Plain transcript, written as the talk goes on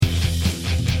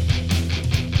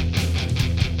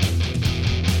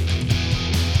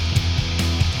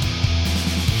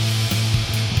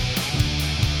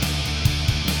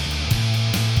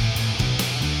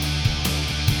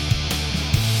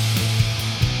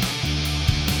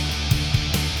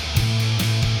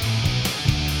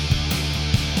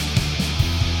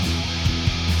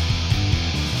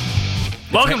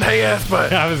Welcome to Hey Ass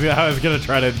Butt. I was gonna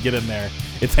try to get in there.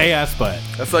 It's Hey Ass Butt,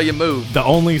 That's how you move. the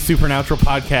only supernatural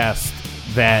podcast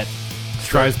that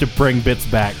tries to bring bits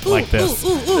back like this.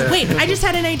 Wait, I just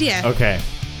had an idea. Okay.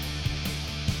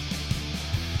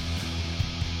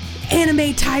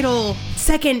 Anime title.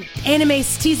 Second anime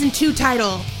season 2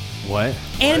 title. What?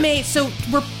 Anime, so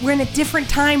we're in a different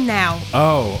time now.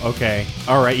 Oh, okay.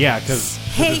 All right, yeah, because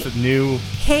Hey. it's a new...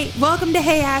 Hey, welcome to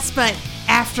Hey Ass, but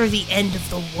after the end of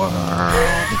the world.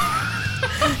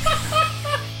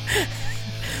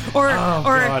 or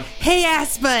God. Hey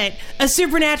Ass, but a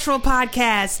supernatural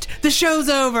podcast. The show's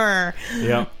over.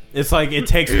 Yeah. It's like it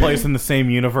takes place in the same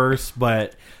universe,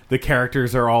 but the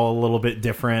characters are all a little bit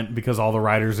different because all the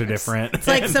writers are different. It's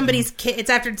like somebody's kid. It's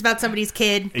about somebody's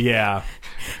kid. Yeah.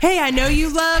 Hey, I know you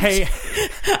loved. Hey.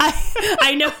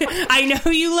 I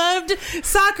know you loved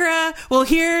Sakura. Well,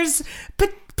 here's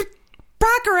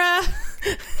Bakura.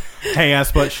 Hey,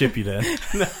 ass butt ship you did.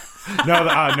 No,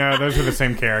 those are the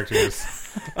same characters.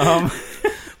 Well,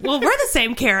 we're the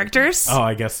same characters. Oh,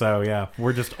 I guess so, yeah.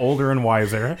 We're just older and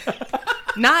wiser.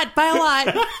 Not by a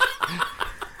lot.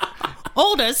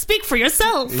 Older, speak for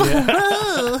yourself.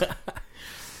 Yeah.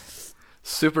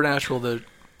 Supernatural, the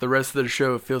rest of the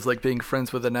show feels like being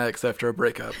friends with an ex after a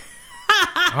breakup.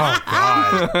 Oh,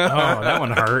 God. Oh, that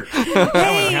one hurt.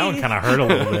 That one kind of hurt a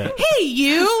little bit. Hey,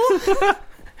 you.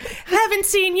 Haven't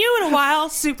seen you in a while.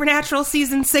 Supernatural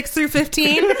season 6 through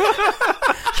 15.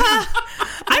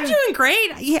 I'm doing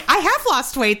great. Yeah, I have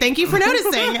lost weight. Thank you for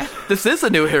noticing. This is a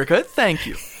new haircut. Thank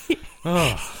you.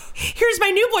 Oh. Here's my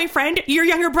new boyfriend, your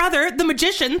younger brother, the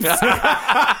magician. He is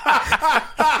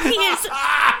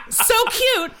so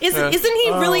cute. Isn't he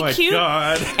really my cute?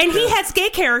 God. And he has gay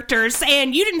characters,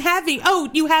 and you didn't have any. Oh,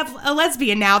 you have a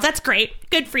lesbian now. That's great.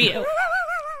 Good for you.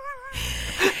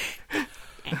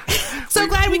 I'm so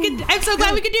glad we could do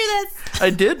this. I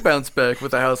did bounce back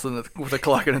with a house with a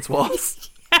clock in its walls.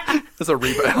 As a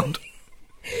rebound.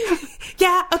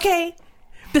 Yeah, okay.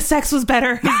 The sex was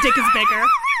better. His dick is bigger.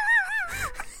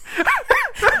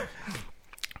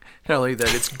 Not only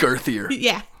that, it's girthier.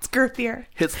 Yeah, it's girthier.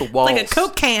 Hits the walls. Like a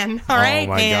Coke can. All right,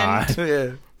 Oh, my God.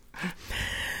 Yeah.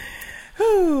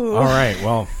 All right,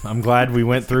 well, I'm glad we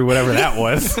went through whatever that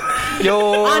was.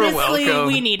 You're Honestly, welcome.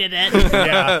 we needed it.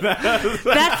 Yeah.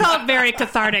 That felt very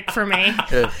cathartic for me.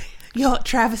 Yeah.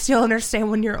 Travis, you'll understand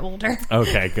when you're older.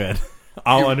 Okay, good.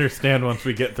 I'll understand once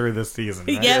we get through this season.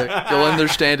 Right? Yep. Yeah, you'll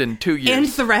understand in 2 years. And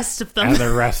the rest of them. And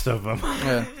the rest of them.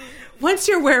 Yeah. Once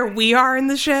you're where we are in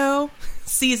the show,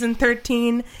 season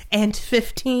 13 and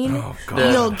 15, Oh,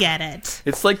 God. you'll get it.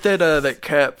 It's like that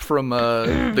cap from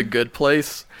The Good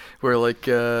Place, where like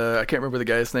I can't remember the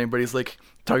guy's name, but he's like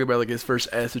talking about like his first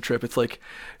acid trip. It's like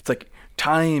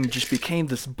time just became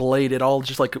this blade. It all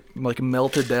just like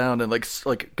melted down and like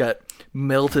got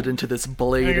melted into this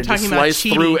blade you're and just talking about sliced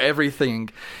Chidi. through everything.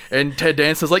 And Ted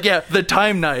Danson's like, yeah, the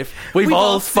time knife. We've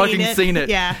all fucking seen it.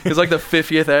 Yeah. It's like the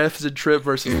 50th acid trip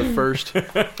versus the first.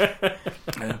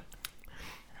 Yeah.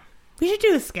 We should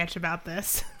do a sketch about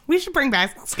this. We should bring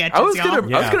back sketches, I was y'all.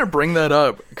 gonna bring that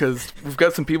up because we've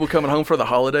got some people coming home for the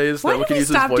holidays Why that we did can we use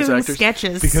as stop voice doing actors.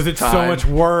 sketches? Because it's so Time. much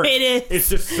work. It is. It's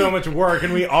just so much work,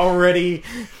 and we already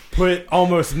put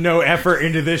almost no effort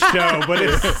into this show, but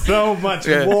it's so much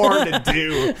Yeah. more to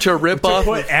do. To rip To off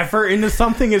put effort into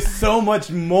something is so much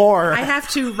more. I have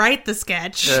to write the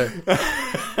sketch.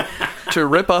 to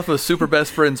rip off a Super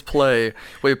Best Friends play,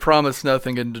 we promise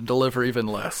nothing and to deliver even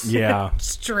less. Yeah.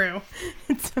 It's true.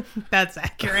 That's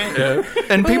accurate. Yeah.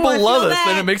 And people I love feel us,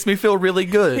 and that. it makes me feel really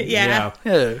good. Yeah.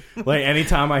 Yeah. Like,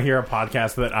 anytime I hear a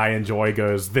podcast that I enjoy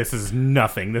goes, this is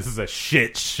nothing. This is a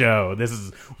shit show.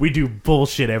 We do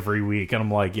bullshit every week. And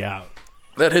I'm like, yeah.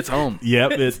 That hits home.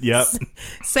 Yep. Yep.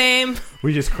 Same.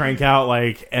 We just crank out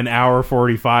like an hour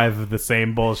 45 of the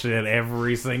same bullshit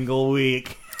every single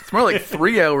week. It's more like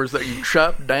 3 hours that you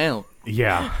chop down.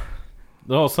 Yeah.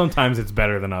 Well, sometimes it's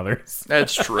better than others.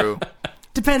 That's true.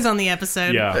 Depends on the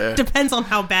episode. Yeah. Depends on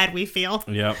how bad we feel.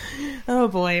 Yep. Oh,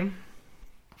 boy.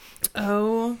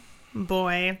 Oh,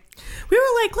 boy. We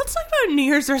were like, let's talk about New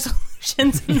Year's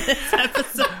resolutions in this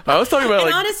episode. I was talking about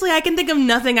And like honestly, I can think of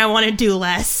nothing I want to do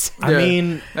less. I Yeah.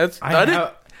 mean,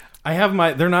 I have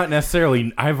my. They're not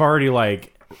necessarily. I've already like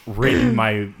written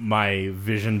my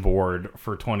vision board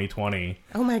for 2020.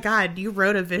 Oh my god, you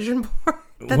wrote a vision board?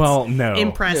 That's well, no,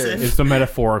 impressive. It's a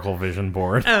metaphorical vision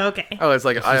board. Oh, okay. oh, it's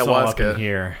like It's all up in ayahuasca.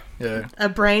 here. Yeah. A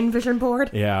brain vision board?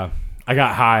 Yeah, I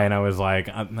got high and I was like,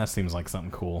 that seems like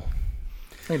something cool.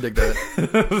 I dig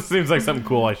that. Seems like something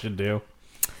cool I should do.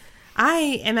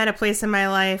 I am at a place in my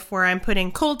life where I'm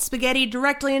putting cold spaghetti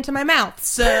directly into my mouth,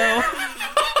 so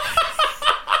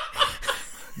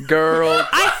Girl,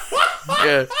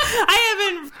 Yeah. I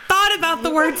haven't thought about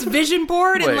the words vision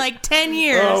board in Wait. like 10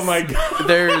 years. Oh my god.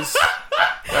 There's.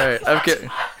 All right,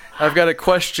 I've got a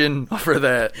question for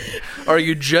that. Are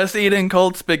you just eating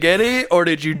cold spaghetti, or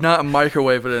did you not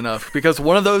microwave it enough? Because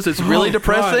one of those is really Oh, God,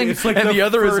 depressing, it's like and the the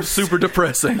other is first- super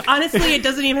depressing. Honestly, it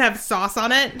doesn't even have sauce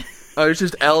on it. Oh, it's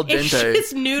just al It's dente.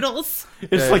 just noodles.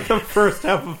 It's like the first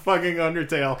half of fucking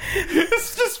Undertale.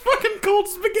 It's just fucking cold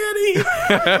spaghetti.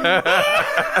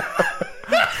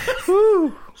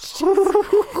 It's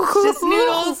just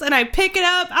noodles, and I pick it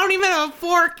up. I don't even have a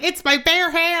fork. It's my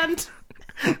bare hand.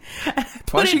 Why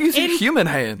Put don't you it use your in- human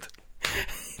hand?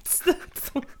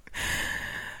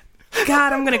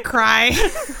 God, I'm gonna cry.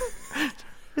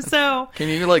 So Can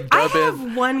you like I dub in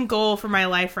have one goal for my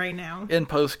life right now. in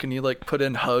post? Can you like put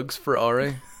in hugs for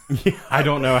Ari? I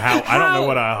don't know how. I don't know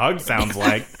what a hug sounds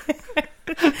like.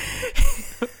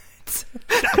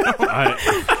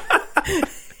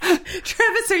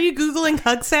 Travis, are you Googling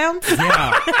hug sounds?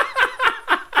 Yeah.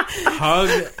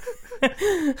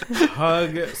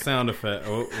 Hug sound effect.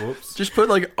 Oh, whoops. Just put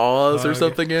like Oz or Hug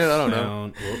something in. I don't know.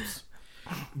 sound. Whoops.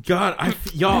 God,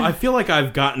 y'all, I feel like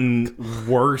I've gotten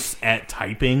worse at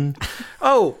typing.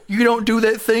 Oh, you don't do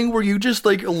that thing where you just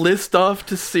like list off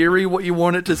to Siri what you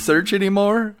want it to search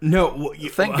anymore? No,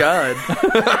 Thank God.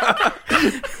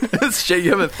 That's shit you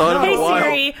haven't thought of in Hey a while.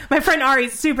 Siri, my friend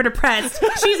Ari's super depressed.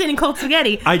 She's eating cold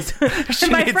spaghetti. I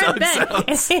And my needs friend hug Ben,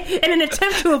 sounds. in an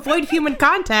attempt to avoid human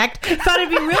contact, thought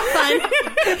it'd be real fun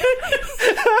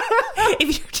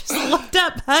if you just looked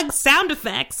up hug sound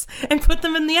effects and put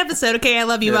them in the episode. Okay, I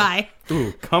love you, bye.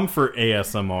 ooh, comfort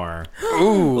ASMR.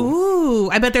 Ooh,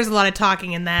 I bet there's a lot of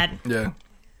talking in that. Yeah.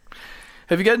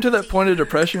 Have you gotten to that point of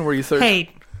depression where you search?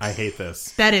 Hey, I hate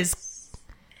this. that is.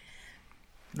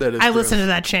 That is I gross. listen to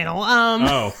that channel.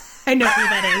 Oh, I know who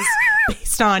that is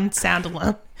based on sound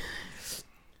alone.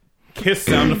 kiss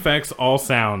sound effects, all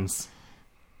sounds.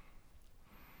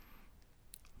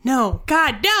 No,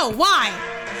 God, no. Why?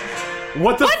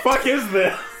 What the fuck is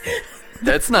this?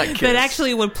 That's not kiss. That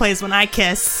actually what plays when I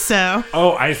kiss. So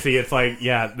Oh, I see. It's like,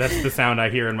 yeah, that's the sound I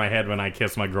hear in my head when I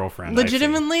kiss my girlfriend. I see.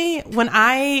 legitimately, when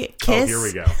I kiss, Oh, here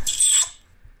we go.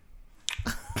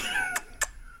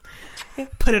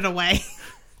 put it away.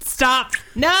 Stop.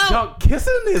 No. Y'all,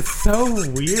 kissing is so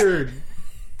weird.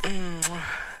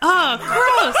 Oh,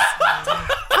 gross.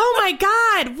 Oh my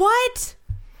God. What?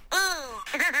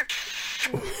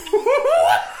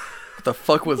 What the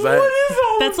fuck was that? What is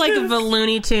all That's of like this? the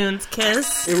Looney Tunes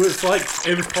kiss. It was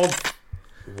called.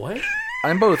 What?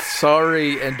 I'm both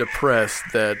sorry and depressed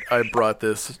that I wrought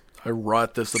this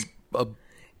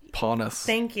upon us.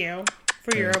 Thank you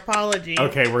for your apology.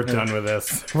 Okay, we're done with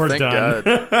this. We're Thank done.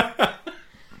 God.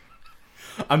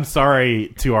 I'm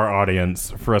sorry to our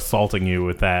audience for assaulting you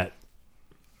with that.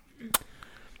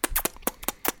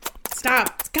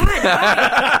 Stop.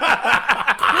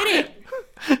 God. Quit it.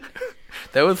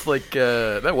 That was like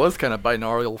that was kind of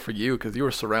binaural for you because you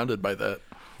were surrounded by that.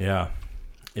 Yeah.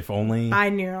 If only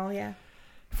Binaural, yeah.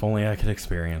 I could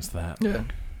experience that. Yeah.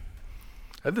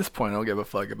 At this point, I don't give a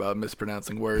fuck about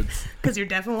mispronouncing words. Because you're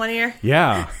deaf in one ear.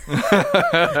 Yeah.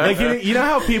 Like you know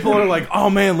how people are like, "Oh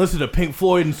man, listen to Pink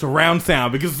Floyd and surround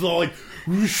sound because it's all like."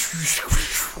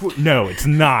 No, it's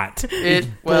not. It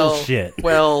well, bullshit.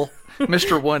 well,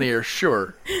 Mr. One Ear,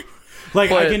 sure. Like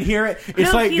I But- can hear it.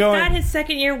 It's No, like he's going got his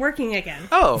second ear working again.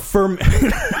 Oh, for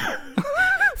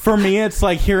me, it's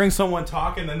like hearing someone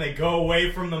talk and then they go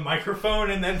away from the microphone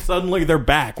and then suddenly they're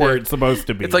back where it's supposed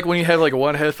to be. it's like when you have like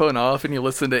one headphone off and you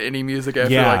listen to any music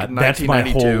after yeah, like that's my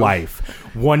 1992. whole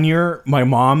life. One year, my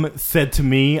mom said to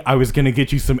me, I was going to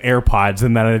get you some AirPods,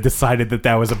 and then I decided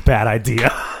that was a bad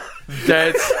idea.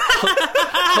 That's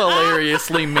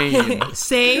hilariously mean.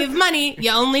 Save money.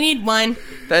 You only need one.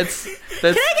 That's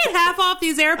Can I get half off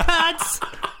these AirPods?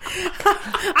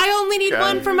 I only need God.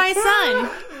 one for my son.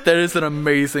 that is an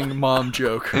amazing mom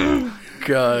joke.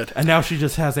 God. And now she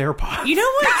just has AirPods. You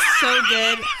know what's so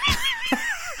good?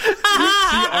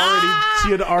 She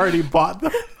had already bought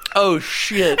them. Oh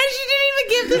shit. And she didn't even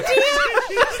give them to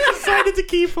you. She decided to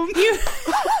keep them.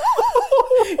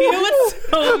 You know what's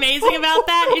so amazing about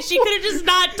that is she could have just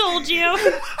not told you.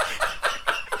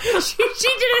 She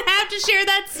didn't have to share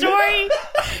that story.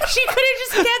 She could have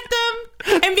just kept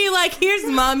them and be like, here's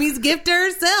mommy's gift to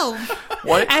herself.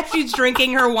 What? As she's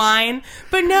drinking her wine.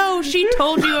 But no, she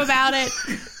told you about it.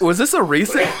 Was this a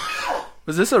recent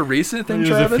thing, It was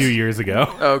Travis? a few years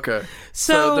ago. Okay.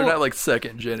 So they're So- not like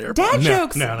second gen AirPods. Dad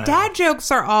No. jokes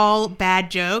are all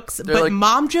bad jokes, but like-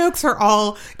 mom jokes are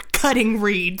all cutting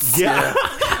reeds. Yeah.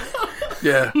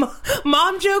 Yeah.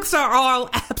 Mom jokes are all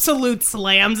absolute absolute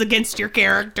slams against your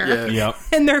character. Yeah. Yep.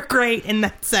 And they're great in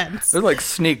that sense. They're like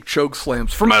sneak choke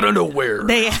slams from out of nowhere.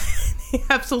 They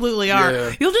absolutely are.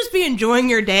 Yeah. You'll just be enjoying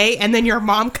your day, and then your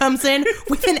mom comes in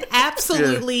with an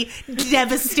absolutely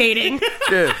devastating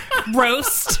Yeah.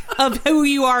 roast of who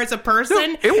you are as a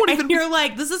person. No, it won't and even- you're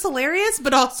like, this is hilarious,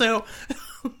 but also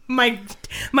my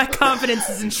confidence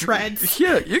is in shreds.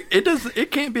 Yeah,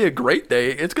 it can't be a great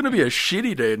day. It's going to be a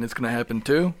shitty day, and it's going to happen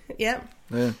too. Yep.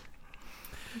 Yeah.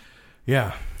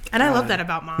 Yeah. And I love that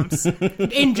about moms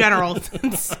in general,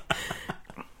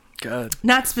 God.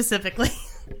 not specifically.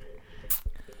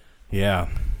 Yeah.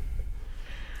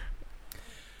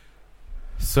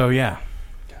 So yeah.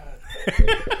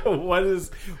 What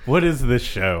is this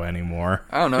show anymore?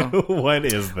 I don't know. What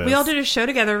is this? We all did a show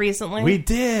together recently. We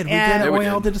did. We Yeah. did. Yeah, we We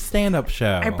all did. did a stand-up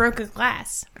show. I broke a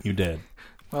glass You did.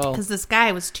 Well, because this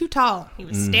guy was too tall. He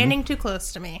was standing too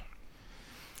close to me.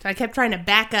 So I kept trying to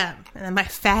back up, and then my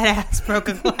fat ass broke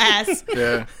a glass.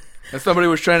 yeah. And somebody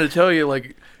was trying to tell you,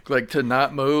 like to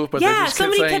not move, but they Yeah, just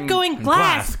somebody kept saying, kept going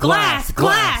glass, glass, glass, glass,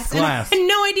 glass, and I glass. had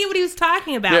no idea what he was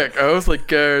talking about. Yeah, I was like,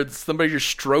 somebody just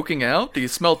stroking out? Do you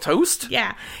smell toast?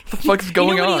 Yeah. The fuck is going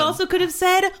You know what on? he also could have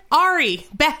said? Ari,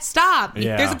 stop.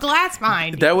 Yeah. There's a glass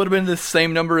behind you. That would have been the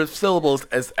same number of syllables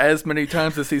as many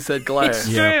times as he said glass. It's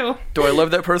Yeah. true. Do I love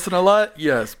that person a lot?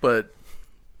 Yes, but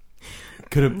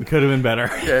Could have been better.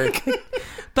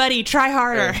 Buddy, try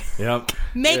harder. Yep.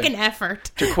 Make Yeah. an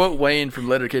effort. to quote Wayne from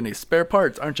Letterkenny, spare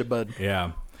parts, aren't you, bud?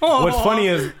 Yeah. Oh, What's funny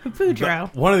is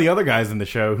Boudreaux. one of the other guys in the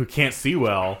show who can't see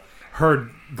well heard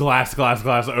glass, glass,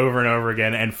 glass over and over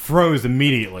again and froze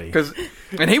immediately.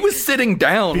 And he was sitting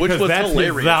down, which Because was that's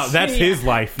hilarious. that's his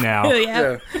life now.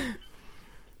 Yeah. Yeah.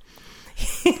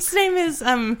 His name is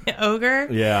Ogre.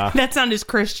 Yeah. That's not his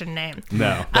Christian name.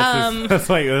 No. That's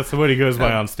what he goes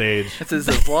by on stage. That's his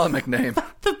Islamic name.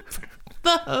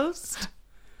 The host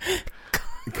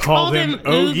Called him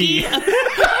Ogie.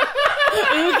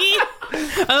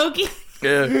 Oogie. Oogie.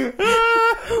 Yeah.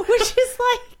 Which is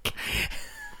like,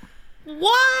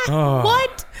 what? Oh.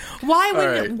 What? Why would?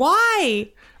 All right. Why?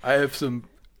 I have some...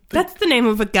 That's the name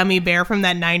of a gummy bear from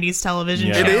that '90s television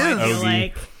Yeah. show. It is. I feel Oogie.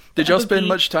 like. Did y'all spend Oogie.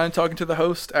 much time talking to the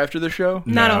host after the show?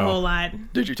 Not a No. whole lot.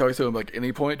 Did you talk to him like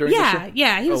any point during the Yeah, show?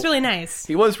 yeah. He was Oh. really nice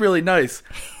He was really nice.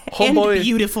 and Homeboy,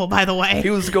 beautiful, by the way. he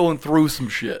was going through some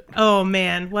shit. Oh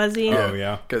man, was he? Oh,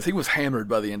 yeah. Because he was hammered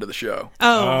by the end of the show.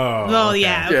 Oh, well, okay.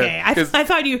 yeah, Yeah, okay. I 'cause- thought I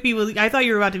thought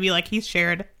you were about to be like, he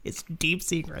shared his deep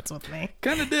secrets with me.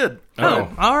 Kind of did. Oh.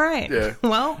 All right. Yeah.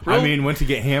 Well, I mean, once you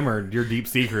get hammered, your deep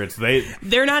secrets,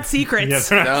 they're not secrets. yeah,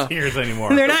 they're not No. secrets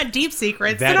anymore. They're not deep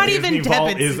secrets. That They're not Disney even vault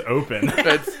debits. is open.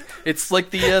 It's like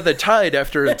the tide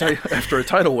after a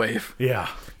tidal wave. Yeah.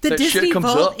 The that shit Disney comes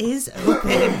vault up. is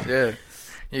open. Yeah.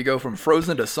 You go from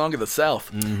Frozen to Song of the South.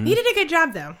 He did a good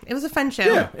job, though. It was a fun show.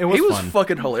 Yeah, It was he was fun.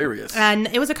 fucking hilarious. And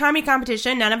it was a comedy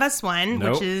competition. None of us won,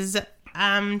 Nope. which is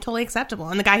totally acceptable.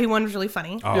 And the guy who won was really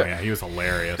funny. Oh, Yeah. yeah. He was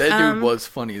hilarious. That dude was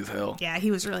funny as hell. Yeah, he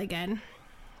was really good.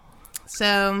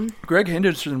 So, Greg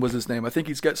Henderson was his name. I think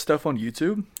he's got stuff on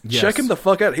YouTube. Yes. Check him the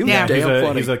fuck out. He was Yeah. damn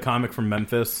funny. He's a comic from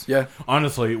Memphis. Yeah.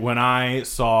 Honestly, when I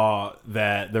saw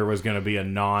that there was going to be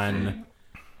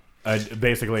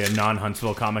basically a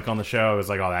non-Huntsville comic on the show, I was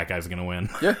like, oh, that guy's going to win.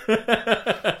 Yeah.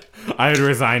 I had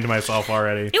resigned myself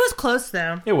already. it was close,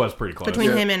 though. It was pretty close.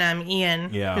 Between Yeah. him and Ian,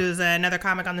 Yeah. who's another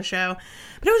comic on the show,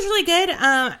 but it was really good.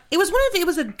 It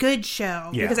was a good show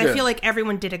Yeah. because I Yeah. feel like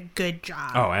everyone did a good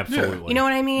job. Oh, absolutely. You know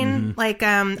what I mean? Like,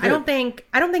 I don't think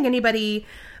anybody.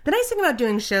 The nice thing about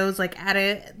doing shows is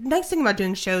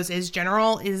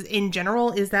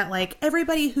that like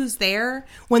everybody who's there,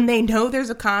 when they know there's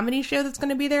a comedy show that's going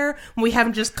to be there, we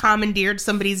haven't just commandeered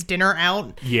somebody's dinner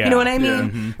out. Yeah. You know what I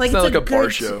mean? Yeah. Like It's not like a bar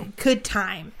good, show. good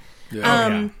time. Yeah.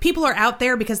 yeah. People are out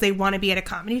there because they want to be at a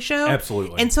comedy show.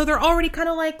 Absolutely. And so they're already kind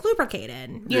of like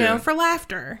lubricated, you Yeah. know, for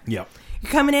laughter. Yep.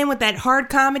 You're coming in with that hard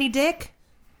comedy dick,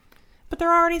 but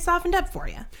they're already softened up for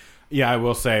you. Yeah, I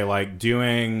will say, like,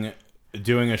 doing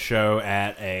a show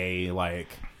at a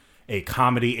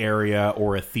comedy area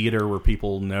or a theater where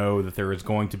people know that there is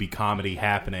going to be comedy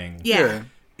happening. Yeah.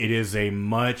 It is a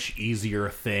much easier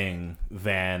thing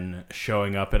than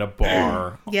showing up at a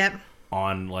bar Yep.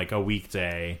 on like a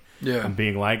weekday Yeah. and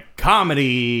being like,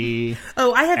 comedy,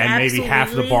 Oh, I have and maybe absolutely...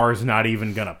 half the bar's not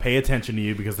even gonna pay attention to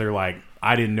you because they're like,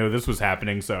 I didn't know this was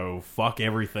happening, so fuck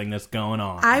everything that's going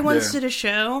on. I once Yeah. did a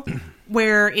show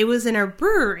where it was in a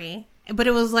brewery, but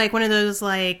it was like one of those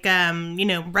like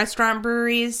restaurant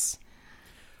breweries,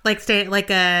 was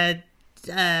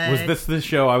Was this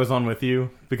show I was on with you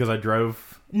because I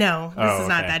drove? No, this Oh, is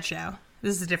not okay. that show.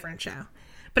 This is a different show.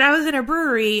 But I was in a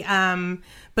brewery,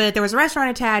 but there was a restaurant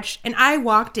attached, and I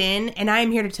walked in, and I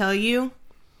am here to tell you,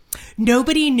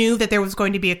 nobody knew that there was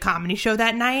going to be a comedy show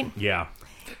that night. Yeah.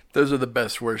 Those are the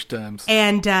best worst times.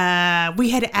 And we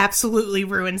had absolutely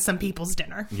ruined some people's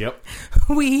dinner. Yep.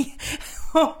 We...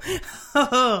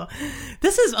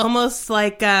 this is almost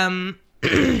like...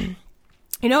 you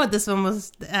know what this one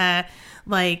was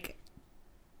like?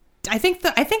 I think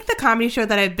the comedy show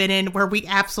that I've been in where we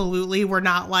absolutely were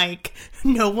not like,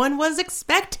 no one was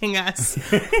expecting us.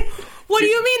 What do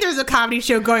you mean there's a comedy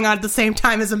show going on at the same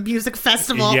time as a music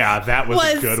festival? Yeah, that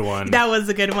was a good one. That was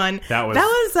a good one. That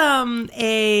was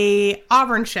a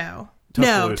Auburn show.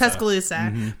 Tuscaloosa. No,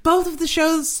 Tuscaloosa. Both of the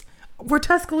shows were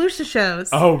Tuscaloosa shows.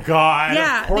 Oh, God.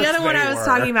 Yeah, the other one I was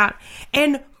talking about.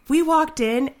 And we walked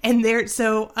in, and there,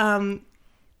 so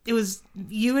it was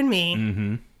you and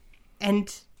me,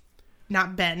 and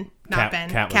not Ben.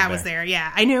 Kat was there.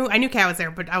 Yeah, I knew Kat was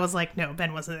there, but I was like, no,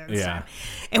 Ben wasn't there this time.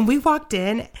 And we walked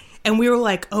in, and we were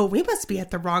like, oh, we must be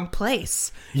at the wrong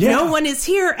place. Yeah. No one is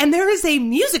here, and there is a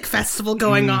music festival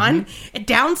going on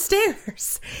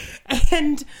downstairs.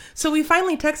 And so we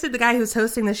finally texted the guy who's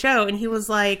hosting the show, and he was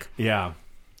like, yeah.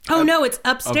 Oh, no, it's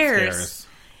upstairs.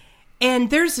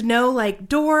 And there's no, like,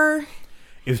 door.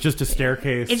 It's just a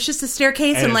staircase. It's just a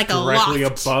staircase and like a loft. Directly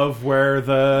above where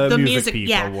the music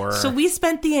people were. So we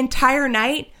spent the entire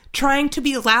night trying to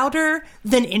be louder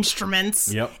than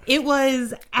instruments. Yep. It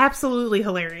was absolutely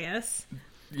hilarious.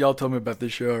 Y'all told me about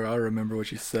this show. I remember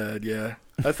what you said. Yeah.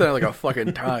 That sounded like a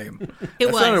fucking time.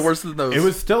 It sounded worse than those. It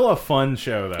was still a fun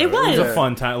show, though. It was. A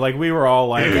fun time. Like, we were all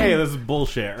like, hey, this is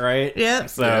bullshit, right? Yep.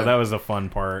 So that was a fun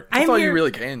part. That's all you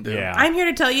really can do. Yeah. I'm here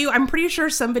to tell you, I'm pretty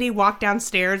sure somebody walked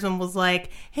downstairs and was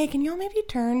like, hey, can y'all maybe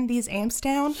turn these amps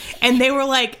down? And they were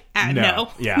like,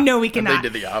 no. Yeah. No, we And cannot. they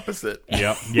did the opposite.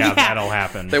 Yep. Yeah, that'll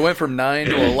happen. They went from 9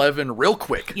 to 11 real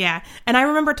quick. Yeah. And I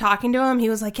remember talking to him. He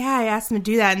was like, yeah, I asked him to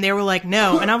do that. And they were like,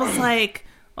 no. And I was like,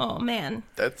 oh, man.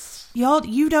 That's... Y'all,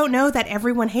 you don't know that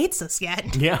everyone hates us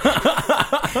yet. Yeah.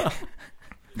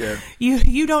 Yeah.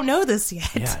 You don't know this yet.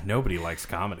 Yeah, nobody likes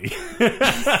comedy.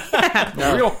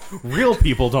 Real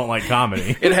people don't like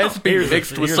comedy. It has to be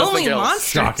mixed with something Only else.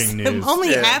 monsters. Shocking news.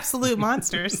 Only Yeah. absolute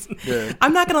monsters. Yeah.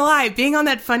 I'm not gonna lie. Being on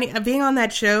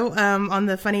that show, on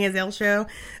the Funny as Hell show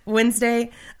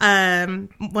Wednesday,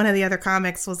 one of the other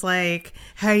comics was like,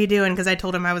 "How you doing?" Because I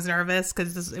told him I was nervous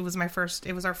because it was our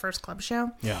first club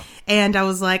show. Yeah. And I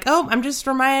was like, "Oh, I'm just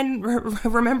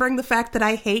remembering the fact that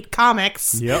I hate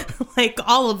comics. Yep. Like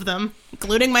all of them,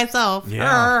 including myself."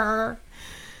 Yeah.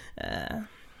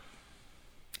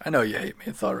 I know you hate me.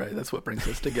 It's all right. That's what brings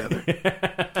us together.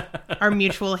 Our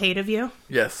mutual hate of you.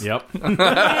 Yes. Yep.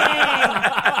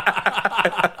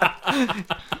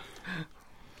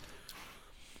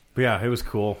 But yeah, it was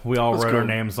cool. We all wrote our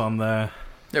names on the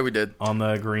Yeah, we did.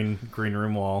 green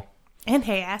room wall. And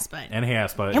hey, ass butt. And hey,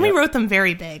 ass butt. And we wrote them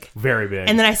very big. very big.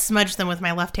 And then I smudged them with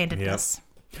my left-handedness.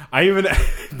 I even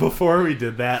before we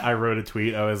did that, I wrote a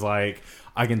tweet. I was like,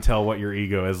 I can tell what your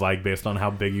ego is like based on how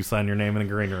big you sign your name in a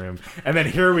green room. And then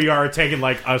here we are taking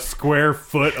like a square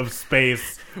foot of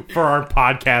space for our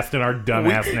podcast and our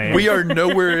dumbass name. We are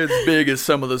nowhere as big as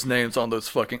some of those names on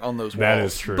those walls. That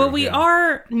is true. But we yeah.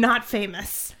 are not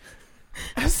famous.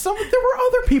 There were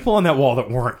other people on that wall that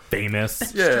weren't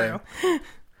famous. Yeah. True.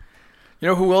 You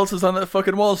know who else is on that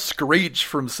fucking wall? Screech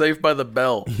from Saved by the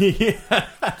Bell. Yeah.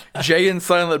 Jay and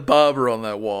Silent Bob are on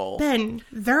that wall. Ben,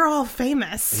 they're all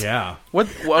famous. Yeah. What?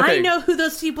 Okay. I know who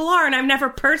those people are, and I've never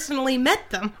personally met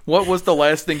them. What was the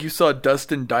last thing you saw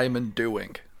Dustin Diamond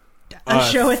doing? A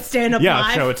show at Stand Up Yeah,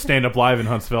 Live. show at Stand Up Live in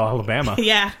Huntsville, Alabama.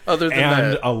 Yeah. Other than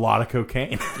And that. a lot of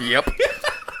cocaine. Yep.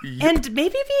 And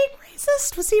maybe being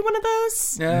racist? Was he one of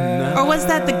those? Yeah. Or was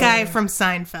that the guy from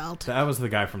Seinfeld? That was the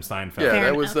guy from Seinfeld. Yeah, Fair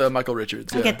that was enough. Michael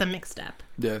Richards. I Yeah. get them mixed up.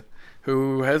 Yeah.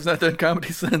 Who has not done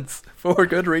comedy since for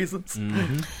good reasons.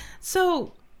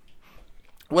 So,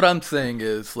 What I'm saying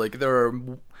is, like, there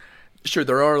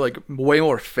are like way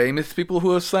more famous people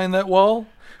who have signed that wall,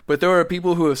 but there are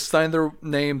people who have signed their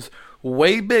names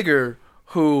way bigger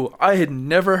who I had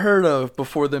never heard of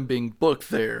before them being booked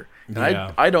there. And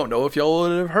Yeah. I don't know if y'all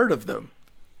would have heard of them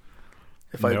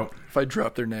if Nope. I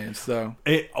dropped their names. So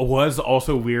It was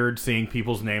also weird seeing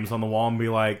people's names on the wall and be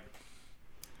like,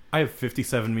 I have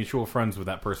 57 mutual friends with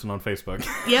that person on Facebook.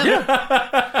 yep.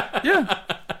 yeah,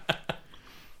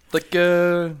 like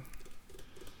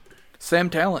Sam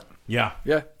Talent. Yeah.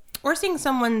 Yeah, Or seeing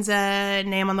someone's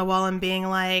name on the wall and being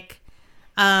like,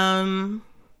 I'm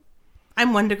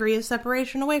 1 degree of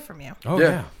separation away from you. Oh, Yeah.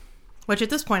 yeah. Which at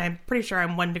this point, I'm pretty sure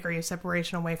I'm 1 degree of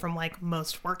separation away from like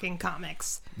most working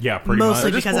comics. Yeah, pretty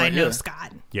Mostly much. this because I point, know yeah.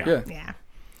 Scott. Yeah. Yeah. Yeah.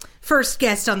 First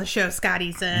guest on the show, Scott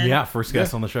Eason. Yeah, first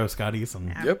guest on the show, Scott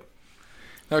Eason. Yep.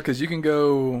 No, because you can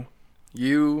go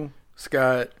you,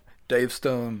 Scott, Dave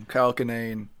Stone, Kyle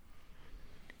Kinane,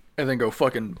 and then go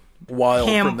fucking wild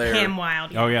from there. Ham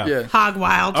wild. Oh yeah. Yeah. Hog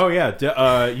wild. Oh yeah.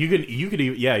 You could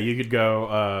even, you could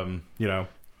go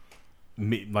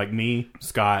me,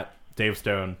 Scott, Dave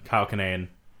Stone, Kyle Kinane,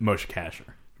 Moshe Kasher.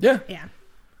 Yeah. Yeah.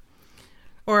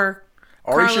 Or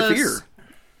Ari Carlos, Shafir.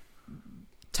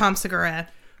 Tom Segura.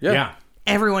 Yeah.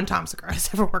 Everyone Tom Segura has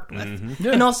ever worked with.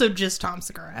 Yeah. And also just Tom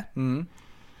Segura. Mm-hmm.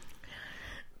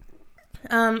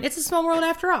 It's a small world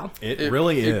after all. It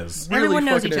really is. Really Everyone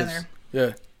knows fucking each is. other.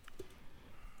 Yeah.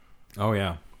 Oh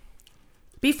yeah.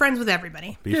 Be friends with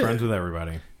everybody. Be Yeah. friends with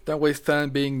everybody. Don't waste time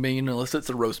being mean unless it's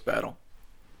a roast battle.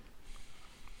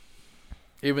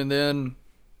 Even then,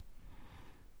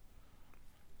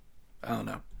 I don't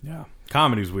know. Yeah.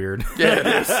 Comedy's weird. Yeah,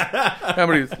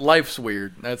 it is. Life's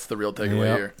weird. That's the real takeaway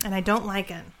Yep. here. And I don't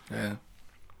like it. Yeah.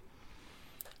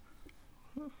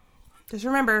 Just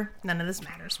remember, none of this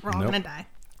matters. We're all Nope. going to die.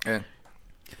 Yeah.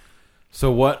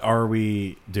 So what are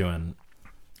we doing?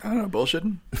 I don't know,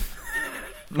 bullshitting.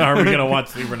 Are we gonna watch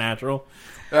Supernatural?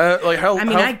 Like how? I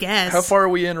mean, how, I guess. How far are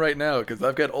we in right now? Because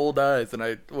I've got old eyes, and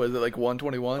was it like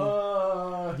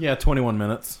 121? Yeah, 21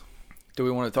 minutes. Do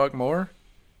we want to talk more?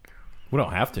 We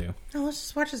don't have to. No, let's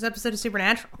just watch this episode of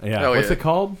Supernatural. Yeah. Oh, What's yeah. it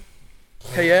called?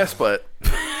 Hey, ass butt.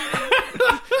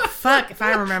 Fuck, if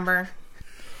I remember.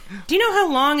 Do you know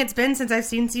how long it's been since I've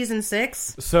seen season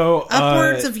 6? So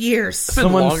Upwards of years.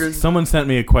 been longer. Someone sent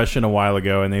me a question a while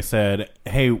ago, and they said,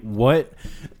 "Hey, what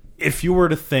if you were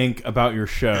to think about your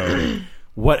show?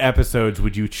 What episodes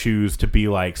would you choose to be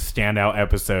like standout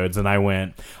episodes?" And I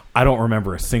went, "I don't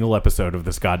remember a single episode of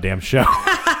this goddamn show."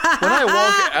 When I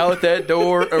walk out that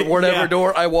door or whatever Yeah.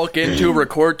 door I walk into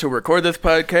record this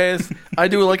podcast, I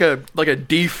do like a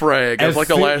defrag of like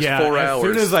the last 4 hours. As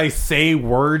soon as I say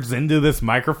words into this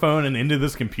microphone and into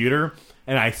this computer,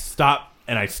 and I stop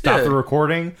Yeah. the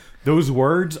recording, those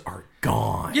words are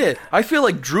gone. Yeah, I feel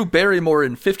like Drew Barrymore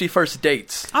in 50 First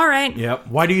Dates. All right. Yep.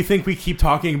 Why do you think we keep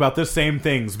talking about the same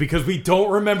things? Because we don't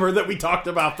remember that we talked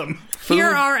about them. Here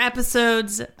are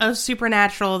episodes of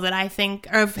Supernatural that I think,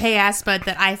 of Hey Ass Bud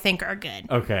that I think are good.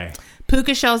 Okay.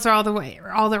 Puka shells are all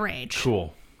the rage.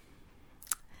 Cool.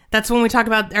 That's when we talk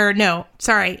about, or no,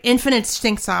 sorry, Infinite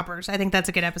Stink Stoppers. I think that's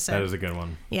a good episode. That is a good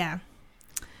one. Yeah.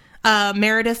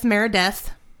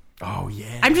 Meredith. Oh,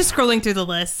 yeah. I'm just scrolling through the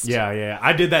list. Yeah.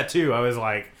 I did that too. I was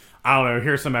like, I don't know,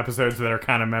 here's some episodes that are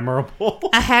kind of memorable.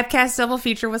 A Habcast double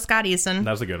feature with Scott Eason.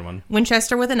 That was a good one.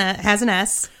 Winchester with has an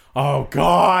S. Oh,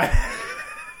 God.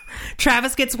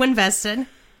 Travis gets Winvested.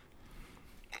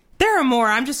 There are more.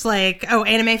 I'm just like,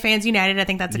 Anime Fans United. I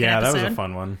think that's a good episode. That was a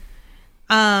fun one.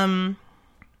 I'm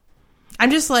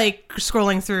just like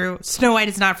scrolling through. Snow White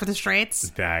is not for the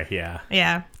straights. Yeah.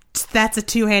 Yeah. That's a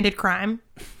two-handed crime.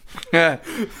 Yeah.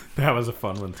 That was a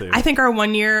fun one too. I think our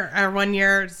one year,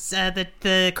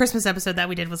 the Christmas episode that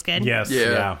we did was good. Yes.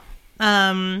 Yeah.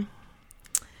 Yeah.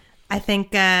 I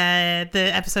think the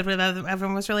episode with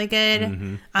everyone was really good.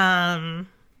 Mm-hmm.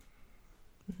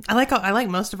 I like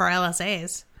most of our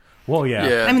LSAs. Well, yeah.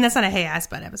 Yeah. I mean, that's not a Hey Ass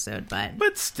Bud episode, but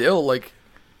But still, like,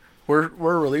 we're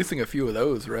releasing a few of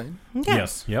those, right? yeah.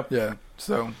 Yes. Yep. Yeah.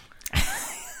 So,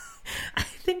 I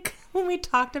think when we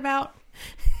talked about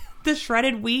the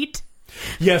shredded wheat,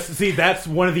 Yes, see, that's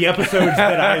one of the episodes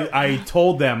that I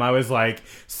told them. I was like,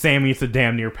 Sam eats a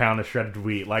damn near pound of shredded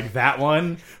wheat. Like, that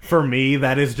one, for me,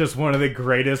 that is just one of the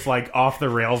greatest, like,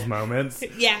 off-the-rails moments.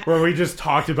 Yeah. Where we just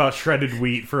talked about shredded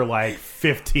wheat for, like,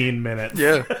 15 minutes.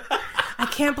 yeah. I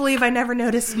can't believe I never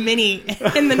noticed Mini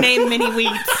in the name Mini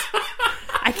Wheats.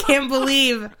 I can't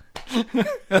believe.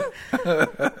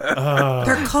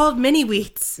 They're called Mini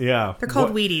Wheats. Yeah. They're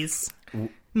called Wheaties.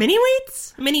 Mini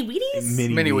Wheats? Mini Wheaties?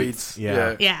 Mini Wheats.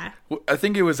 Yeah. Yeah. I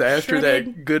think it was after Shredded.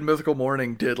 that Good Mythical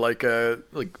Morning did like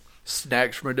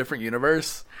snacks from a different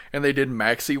universe, and they did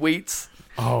Maxi Wheats,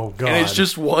 Oh, God. and it's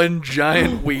just one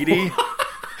giant Wheatie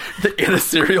in a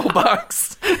cereal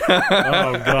box.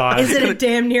 Oh, God. Is it a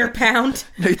damn near pound?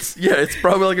 It's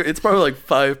probably like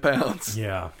 5 pounds.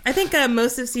 Yeah. I think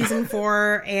most of season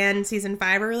 4 and season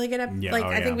 5 are really good. Yeah,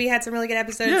 I think we had some really good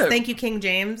episodes. Yeah. Thank You, King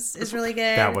James is really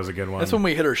good. That was a good one. That's when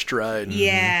we hit our stride.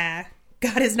 Yeah.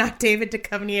 God is not David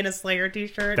Duchovny in a Slayer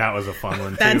t-shirt. That was a fun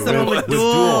one, too. That's the one with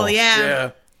Duel. Yeah.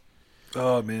 Yeah.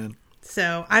 Oh man.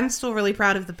 So I'm still really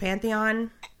proud of the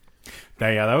Pantheon.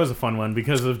 That was a fun one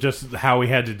because of just how we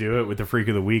had to do it with the Freak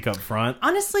of the Week up front.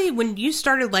 Honestly, when you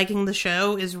started liking the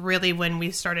show is really when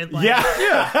we started liking Yeah.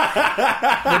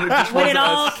 When it just when it wasn't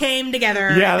all us. came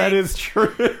together. Yeah, I that think. is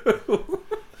true.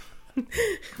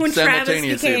 when Travis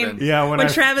Simultaneous became even. Yeah, when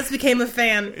Travis became a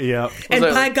fan. Yep. And that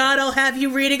by like- God, I'll have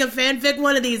you reading a fanfic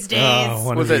one of these days. Oh,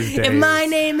 one Was of it- these days. And my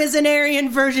name is an Aryan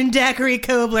version Daiquiri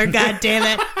Kobler, God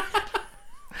damn it.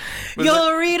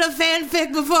 You'll read a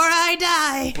fanfic before I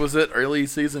die. Was it early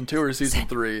season 2 or season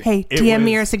 3? Hey, It DM me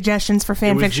was- your suggestions for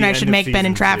It was fanfiction the I end should of make Ben season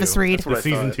and Travis 2. read. That's what The I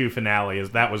season thought. 2 finale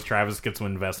that was Travis Gets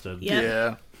Invested. Yep.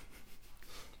 Yeah.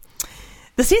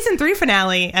 The season 3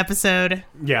 finale episode,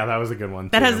 Yeah, that was a good one.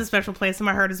 that too. has a special place in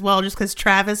my heart as well, just because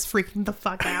Travis freaked the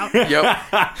fuck out. Yep.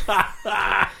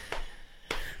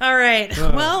 All right.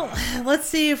 Well, let's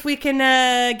see if we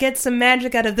can get some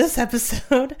magic out of this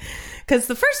episode. Because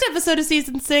the first episode of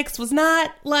season 6 was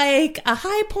not like a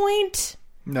high point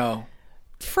No.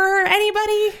 for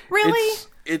anybody, really.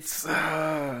 It's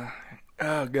oh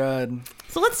god.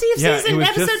 So let's see if Yeah, it season was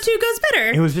episode just- 2 goes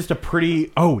better. It was just a pretty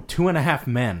 2.5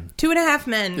 Men. 2.5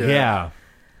 Men. Yeah.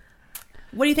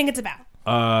 What do you think it's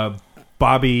about?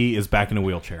 Bobby is back in a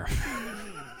wheelchair.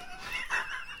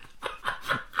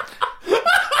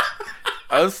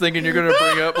 I was thinking you're gonna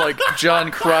bring up like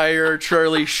John Cryer,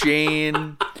 Charlie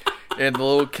Sheen, and the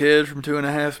little kid from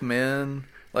 2.5 Men.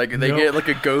 Like they Nope. get like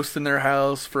a ghost in their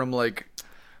house from something.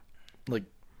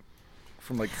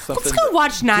 Let's go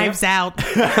watch Knives Out. Do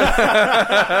you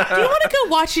want to go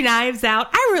watch Knives Out?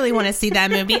 I really want to see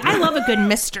that movie. I love a good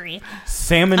mystery.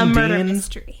 Sam A and murder Dean.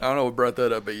 mystery. I don't know what brought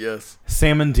that up, but yes.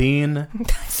 Sam and Dean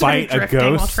fight a Drifting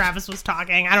while ghost. Travis was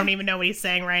talking. I don't even know what he's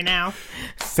saying right now.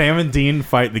 Sam and Dean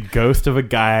fight the ghost of a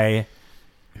guy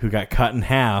who got cut in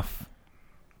half,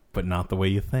 but not the way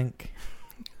you think.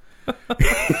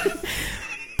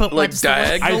 But Like what's the-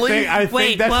 diagonally. I think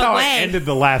Wait, that's what how way? I ended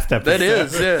the last episode. That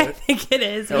is, I yeah. think it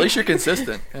is. At least you're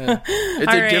consistent. Yeah. It's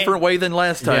All a right. different way than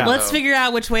last time. Yeah. Let's though. figure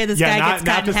out which way this Yeah, guy not, gets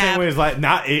not cut the in same half. way as like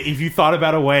not if you thought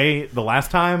about a way the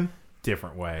last time,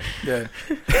 different way. Yeah.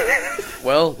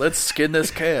 Well, let's skin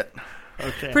this cat.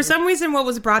 Okay. For some reason, what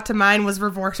was brought to mind was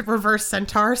reverse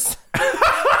centaurs,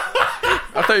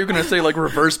 I thought you were gonna say like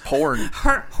reverse porn.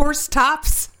 horse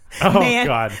tops, Oh,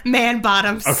 God. man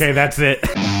bottoms. Okay, that's it.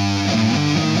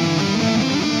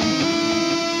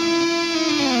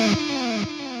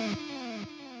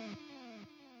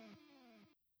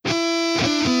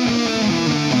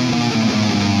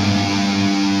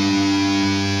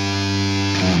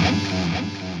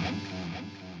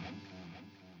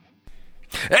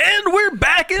 And we're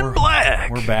back in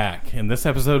black. We're back, and this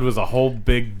episode was a whole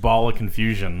big ball of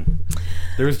confusion.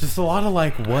 There was just a lot of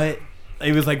like, what?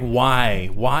 It was like,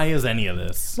 why? Why is any of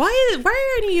this? Why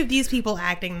are any of these people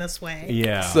acting this way?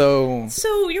 Yeah. So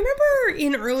So, you remember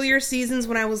in earlier seasons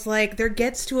when I was like, there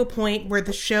gets to a point where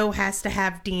the show has to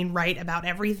have Dean right about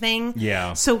everything.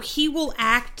 Yeah. So he will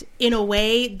act in a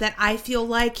way that I feel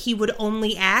like he would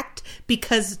only act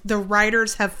because the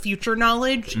writers have future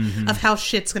knowledge of how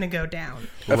shit's going to go down.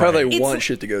 of how they It's- want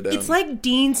shit to go down. It's like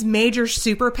Dean's major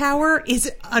superpower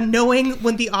is knowing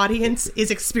when the audience is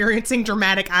experiencing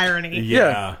dramatic irony.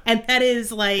 Yeah. And that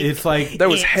is like... It's like that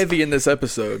was it. heavy in this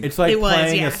episode. It's like It was,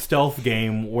 playing yeah. a stealth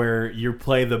game where you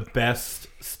play the best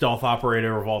stealth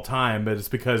operator of all time, but it's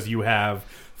because you have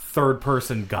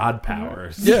third-person god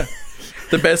powers. Yeah.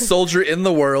 The best soldier in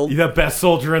the world. The best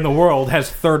soldier in the world has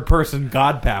third-person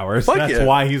god powers. Fuck That's yeah.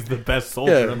 why he's the best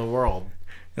soldier Yeah. in the world.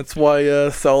 That's why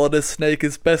Solidus Snake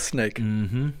is best snake.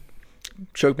 Mm-hmm.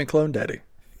 Choke me, clone daddy.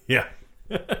 Yeah.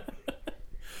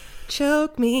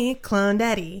 Choke me, clone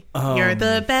daddy. You're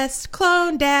the best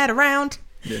clone dad around.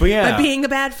 But yeah, By being a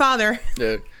bad father.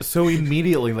 Yeah. so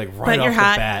immediately, like right But off you're the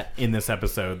hot. bat in this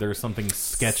episode, there's something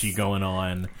sketchy going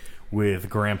on with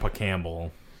Grandpa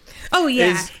Campbell. Oh,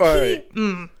 yeah. Is, all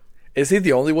right. Is he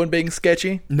the only one being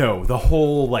sketchy? No, the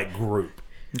whole like group.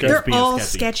 is They're being all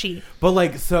sketchy. But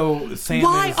like, so Sam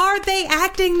Why is, are they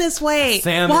acting this way?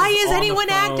 Sam Why is is on the anyone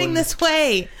acting phone. this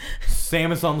way?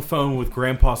 Sam is on the phone with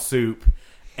Grandpa Soup,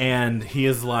 and he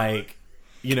is like,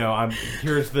 you know,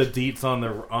 here's the deets on the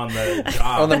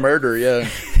job. On the murder, yeah.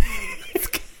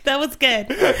 That was good.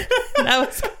 That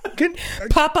was Can-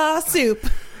 Papa Soup.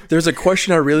 There's a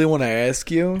question I really want to ask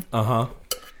you. Uh-huh.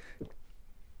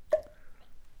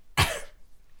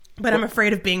 But I'm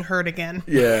afraid of being hurt again.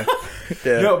 Yeah.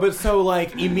 Yeah. No, but so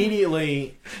like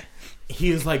immediately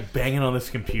he is like banging on this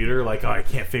computer, like, oh, I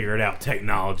can't figure it out.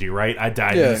 Technology, right? I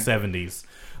died in Yeah. the 70s.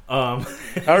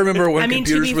 I remember when I mean,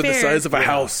 to computers be were the fair- size of a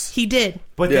house. He did.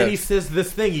 But Yeah. then he says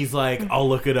this thing. He's like, I'll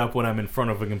look it up when I'm in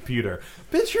front of a computer.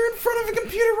 Bitch, you're in front of a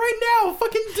computer right now.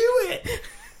 Fucking do it.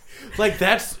 Like,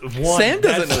 that's one. Sam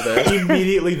doesn't that's know that.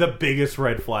 Immediately the biggest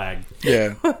red flag.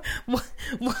 Yeah.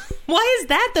 Why is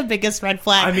that the biggest red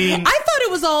flag? I mean- I thought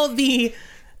it was all the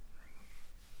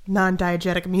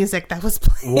non-diegetic music that was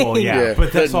playing. Well, yeah, Yeah,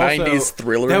 but that's the also 90s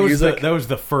thriller that was music. that was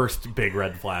the first big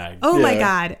red flag. Oh my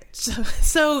Yeah. god.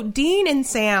 So Dean and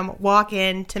Sam walk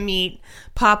in to meet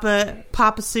Papa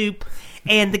Soup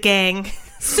and the gang.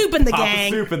 Soup and the Papa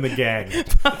gang. Soup and the gang.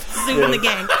 Papa Soup and the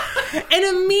gang. And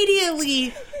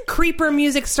immediately creeper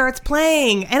music starts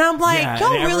playing. And I'm like, Yeah,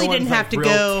 y'all and really everyone's, didn't have like, to real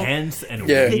go tense and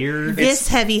Yeah. weird. this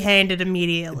heavy-handed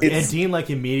immediately. And Dean like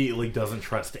immediately doesn't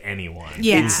trust anyone.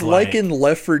 Yeah. It's like in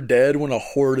Left 4 Dead when a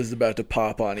horde is about to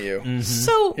pop on you. Mm-hmm.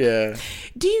 So Yeah.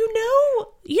 do you know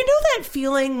that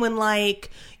feeling when like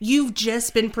you've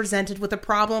just been presented with a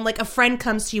problem, like a friend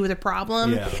comes to you with a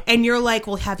problem Yeah. and you're like,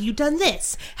 well, have you done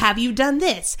this? Have you done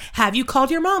this? Have you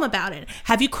called your mom about it?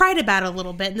 Have you cried about it a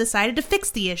little bit and decided to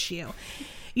fix the issue?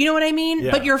 You know what I mean?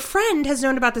 Yeah. But your friend has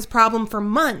known about this problem for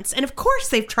months, and of course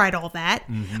they've tried all that.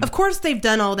 Of course they've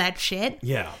done all that shit.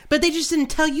 Yeah. But they just didn't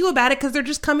tell you about it because they're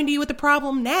just coming to you with the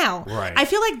problem now. Right. I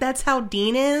feel like that's how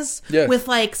Dean is Yeah. with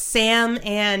like Sam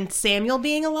and Samuel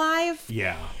being alive.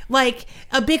 Yeah. Like,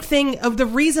 a big thing of the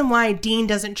reason why Dean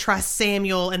doesn't trust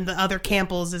Samuel and the other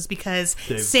Campbells is because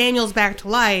Samuel's back to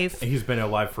life. He's been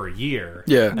alive for a year.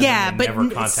 Yeah. And Yeah, then but never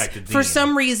contacted Dean. for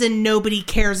some reason, nobody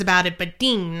cares about it but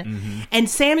Dean. And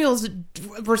Samuel's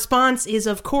response is,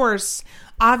 of course,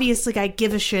 obviously I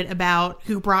give a shit about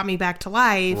who brought me back to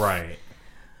life. Right.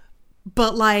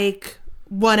 But, like,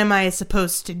 what am I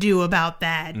supposed to do about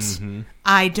that?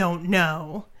 I don't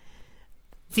know.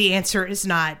 The answer is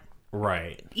not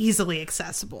Right. easily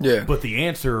accessible. Yeah. But the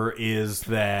answer is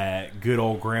that good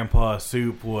old Grandpa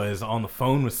Soup was on the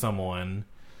phone with someone.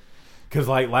 Because,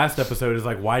 like, last episode is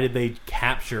like, why did they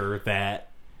capture that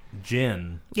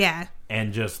gin Yeah.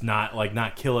 and just not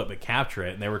kill it, but capture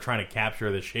it? And they were trying to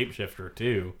capture the shapeshifter,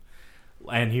 too.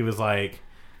 And he was like,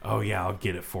 oh, yeah, I'll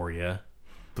get it for you.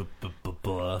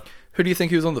 Blah. Who do you think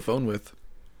he was on the phone with?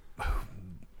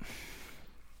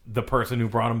 The person who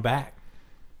brought him back.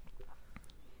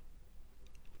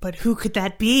 But who could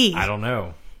that be? I don't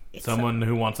know. Someone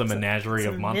who wants a menagerie it's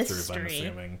of a monsters, I'm mystery.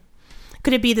 assuming.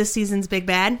 Could it be this season's big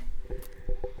bad?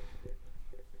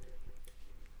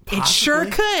 It sure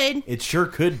Possibly. could. It sure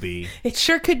could be. It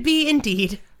sure could be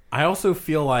indeed. I also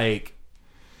feel like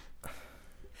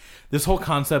this whole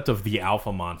concept of the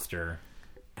alpha monster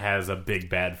has a big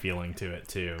bad feeling to it,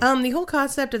 too. The whole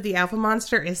concept of the alpha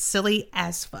monster is silly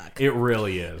as fuck. It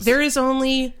really is. There is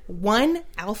only one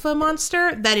alpha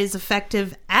monster that is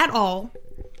effective at all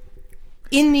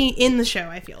in the show,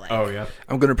 I feel like. Oh, yeah.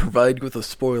 I'm going to provide you with a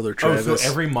spoiler, Oh, Travis. so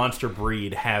every monster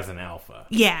breed has an alpha.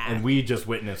 Yeah. And we just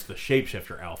witnessed the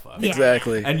shapeshifter alpha. Yeah.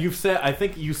 Exactly. And I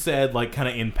think you said, like, kind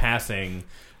of in passing,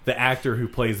 the actor who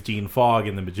plays Dean Fogg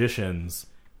in The Magicians,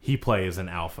 he plays an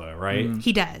alpha, right?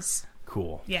 He does.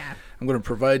 Cool. Yeah. I'm going to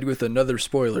provide you with another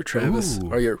spoiler, Travis.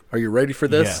 Ooh. Are you ready for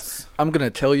this? Yes. I'm going to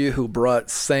tell you who brought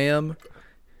Sam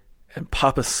and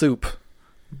Papa Soup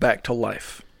back to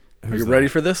life. Are you that? ready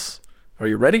for this? Are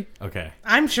you ready? Okay.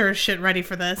 I'm sure as shit ready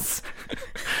for this.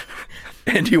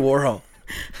 Andy Warhol.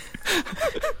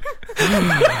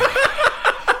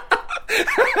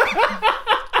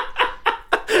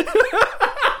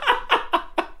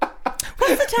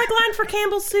 What's the tagline for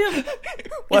Campbell's Soup?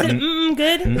 What? Is it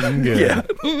good? Good. Yeah,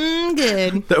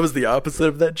 Good. that was the opposite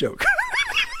of that joke.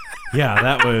 Yeah,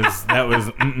 that was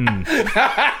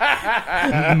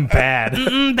bad.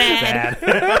 Bad.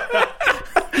 Bad.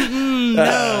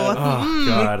 No. Oh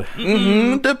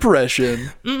God. Depression.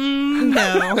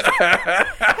 No.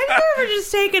 Have you ever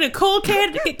just taken a cold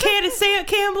can of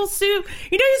Campbell's Soup?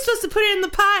 You know you're supposed to put it in the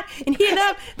pot and heat it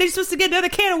up. Then you're supposed to get another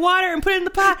can of water and put it in the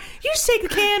pot. You just take a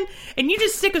can and you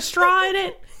just stick a straw in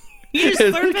it. You just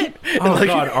slurp it. Oh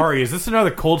God, Ari, is this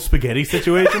another cold spaghetti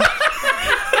situation?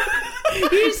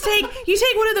 You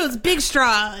take one of those big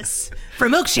straws for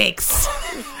milkshakes.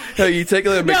 No, you take a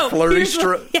McFlurry here's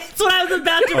straw. that's what I was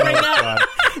about to bring up. God.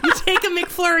 You take a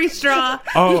McFlurry straw.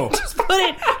 Oh. You just put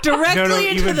it directly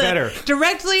into even better.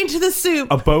 directly into the soup.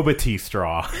 A boba tea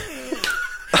straw.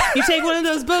 You take one of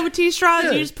those boba tea straws,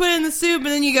 Yeah. you just put it in the soup, and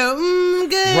then you go,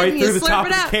 good. Right and you through the slurp top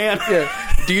it of the out. can.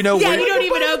 Yeah. Do you know Yeah, where you don't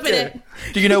even open Yeah. it.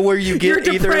 Do you know where you Your get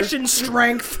either? depression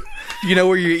strength. Do you know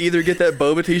where you either get that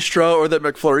boba tea straw or that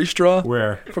McFlurry straw?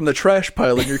 Where? From the trash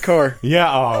pile in your car.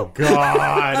 Yeah, oh God.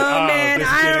 Oh, man, this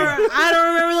is I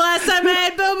don't remember the last time I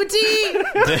had boba tea.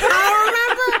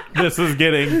 I don't remember. This is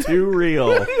getting too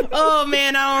real. Oh,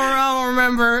 man, I don't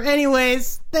remember.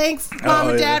 Anyways, thanks, Mom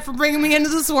and yeah. Dad, for bringing me into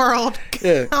this world.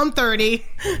 Yeah. I'm 30.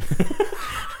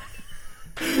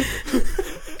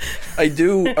 I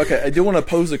do want to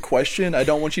pose a question. I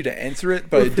don't want you to answer it,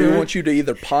 but I do want you to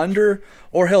either ponder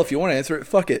or hell, if you want to answer it,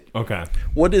 fuck it. Okay.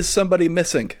 What is somebody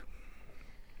missing?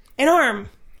 An arm.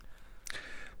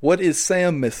 What is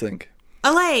Sam missing?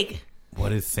 A leg.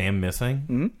 What is Sam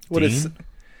missing? What is? Dean?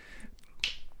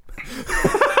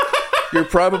 You're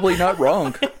probably not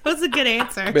wrong. That's a good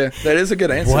answer. Yeah, that is a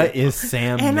good answer. What is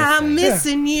Sam And missing? I'm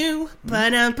missing you.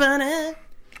 Ba-da-ba-da.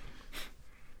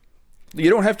 You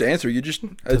don't have to answer. You just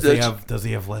Does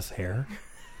he have less hair?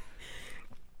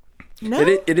 No, It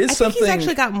is I think something- he's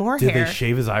actually got more Did hair. they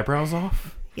shave his eyebrows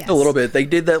off? Yes. a little bit. They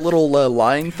did that little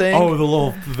line thing. Oh, the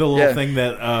little Yeah. thing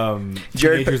that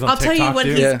Jared- teenagers on I'll tell TikTok you what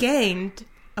do. he's Yeah. gained.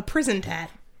 A prison tat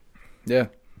Yeah.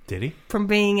 Did he? from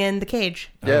being in the cage.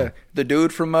 Yeah. The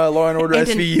dude from Law and Order And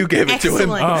an SVU gave it to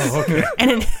him. excellent- Oh, okay.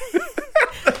 And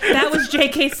that was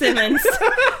J.K. Simmons.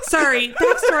 Sorry,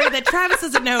 backstory that Travis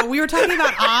doesn't know. We were talking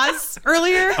about Oz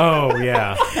earlier, Oh,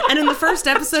 yeah. and in the first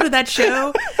episode of that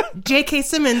show, J.K.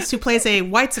 Simmons, who plays a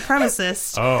white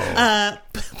supremacist,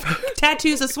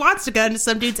 tattoos a swastika into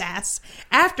some dude's ass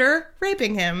after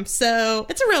raping him. So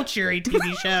it's a real cheery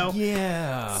TV show.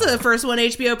 Yeah. It's the first one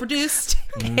HBO produced,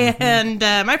 and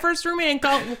my first roommate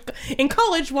in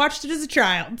college watched it as a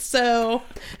child. So,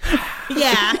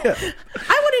 yeah. I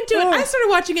went into it. I started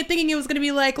watching it thinking it was going to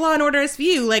be like Law and Order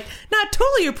SVU, like not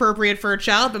totally appropriate for a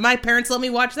child, but my parents let me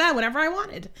watch that whenever I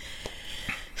wanted.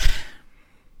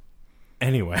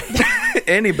 Anyway.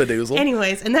 Anybody's.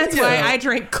 Anyways, and that's why I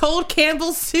drink cold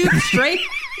Campbell's soup straight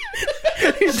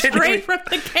from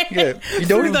the can Yeah, you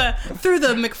don't through the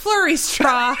McFlurry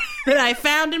straw that I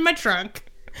found in my trunk.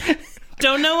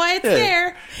 Don't know why it's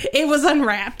there. It was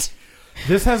unwrapped.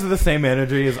 This has the same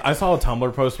energy as I saw a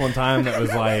Tumblr post one time that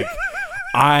was like,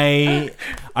 I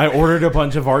ordered a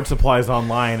bunch of art supplies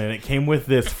online and it came with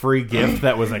this free gift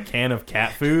that was a can of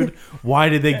cat food. Why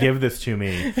did they give this to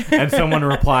me? And someone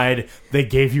replied, they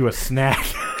gave you a snack.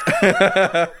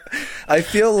 I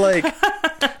feel like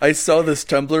I saw this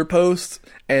Tumblr post,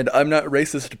 and I'm not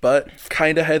racist, but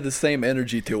kind of had the same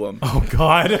energy to them. Oh,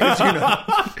 God.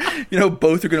 You know,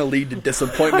 both are going to lead to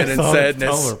disappointment and Saw this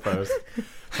sadness. Tumblr post.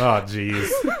 Oh,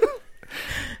 jeez.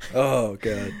 Oh,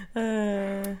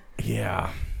 God. Yeah.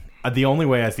 The only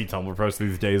way I see Tumblr posts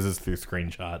these days is through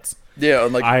screenshots. Yeah,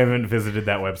 I'm like, I haven't visited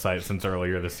that website since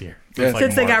earlier this year. Yeah.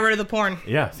 Since they got rid of the porn.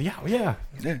 Yeah. Yeah.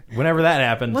 Whenever that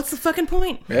happened. What's the fucking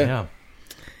point? yeah. Yeah.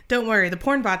 Don't worry, the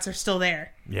porn bots are still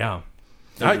there. Yeah.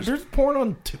 There's porn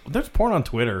on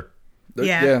Twitter.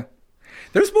 Yeah.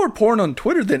 There's more porn on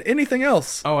Twitter than anything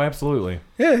else. Oh, absolutely.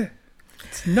 Yeah.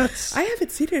 It's nuts. I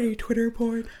haven't seen any Twitter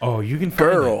porn. Oh, you can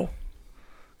find it.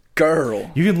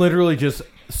 Girl. You can literally just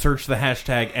search the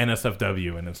hashtag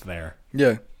NSFW and it's there.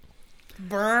 Yeah.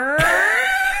 Brr.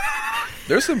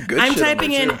 There's some good I'm shit on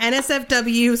typing there, in too.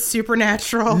 NSFW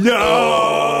Supernatural.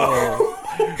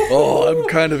 Oh, I'm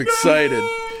kind of excited.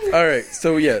 All right,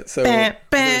 so yeah, so I'm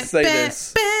gonna say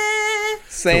this.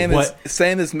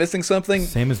 Sam is missing something.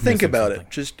 Sam is think missing about something.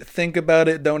 it. Just think about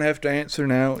it. Don't have to answer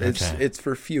now. Okay. It's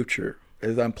for future.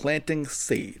 As I'm planting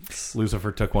seeds.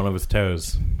 Lucifer took one of his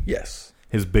toes. Yes.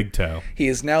 His big toe. He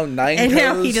is now 9 And toes.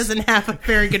 now he doesn't have a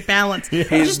very good balance.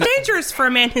 Which is dangerous for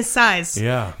a man his size.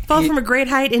 Yeah. Fall from a great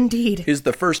height indeed. He's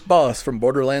the first boss from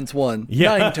Borderlands 1.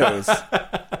 Yeah. 9 toes.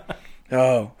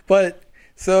 Oh, but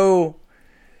so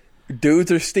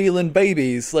dudes are stealing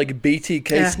babies like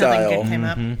BTK style. Nothing good came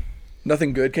up.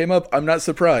 Nothing good came up. I'm not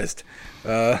surprised.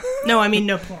 No, I mean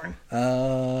no porn.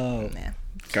 Oh, Nah.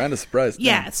 kind of surprised.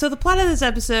 Yeah, so the plot of this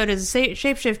episode is a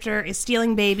shapeshifter is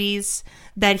stealing babies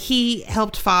that he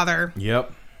helped father.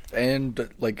 Yep. And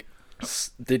like,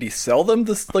 did he sell them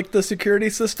the security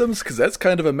systems? Because that's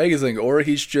kind of amazing. Or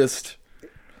he's just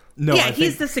No, yeah, I he's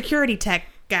think, the security tech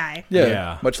guy.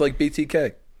 Yeah. much like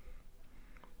BTK,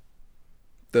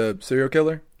 the serial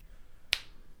killer.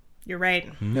 You're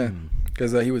right. Yeah,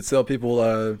 because he would sell people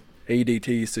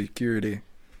ADT security,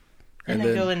 And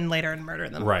then go in later and murder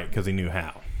them. right, because he knew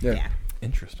how. Yeah.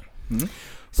 Interesting.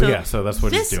 So So that's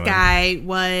what he's this doing. guy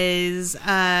was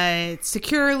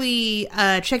securely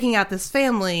checking out this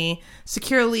family,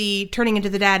 securely turning into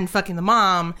the dad and fucking the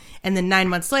mom, and then 9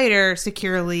 months later,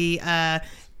 securely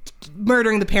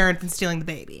murdering the parent and stealing the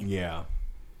baby. Yeah.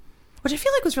 Which I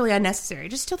feel like was really unnecessary.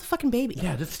 Just steal the fucking baby.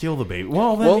 Yeah, just steal the baby.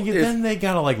 Well, then they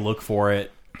gotta like look for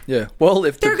it. Yeah. Well,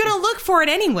 if They're gonna look for it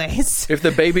anyways. if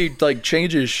the baby like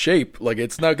changes shape, like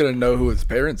it's not gonna know who its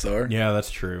parents are. Yeah,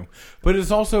 that's true. But it's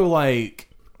also like,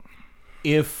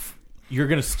 if you're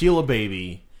going to steal a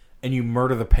baby and you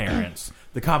murder the parents,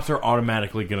 the cops are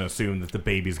automatically going to assume that the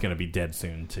baby's going to be dead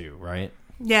soon too, right?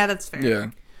 Yeah, that's fair.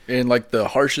 Yeah. In like the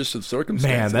harshest of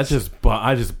circumstances. Man,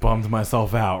 I just bummed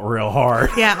myself out real hard.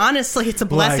 Yeah, honestly, it's a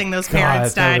blessing Like, those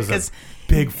parents God, that died was a because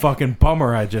big fucking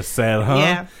bummer I just said, huh?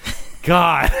 yeah.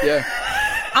 God. Yeah.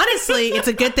 Honestly, it's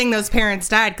a good thing those parents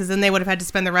died, because then they would have had to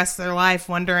spend the rest of their life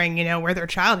wondering, where their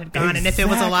child had gone and if it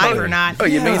was alive or not. Oh,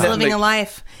 you mean was that living a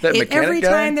life. that mechanic Every guy?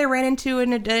 time they ran into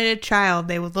a child,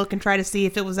 they would look and try to see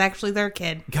if it was actually their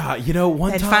kid. God,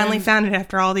 one They'd time finally found it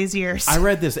after all these years. I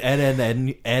read this Ed,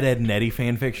 and Eddie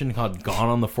fan fiction called "Gone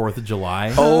on the 4th of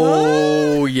July."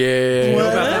 Oh yeah. You know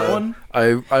about that one?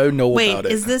 I know Wait, about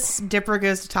it. is this Dipper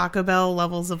Goes to Taco Bell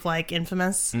levels of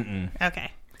Infamous?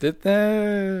 Okay. Did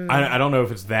that? I don't know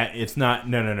if it's that. It's not.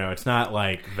 No. It's not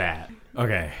like that.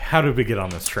 Okay, how did we get on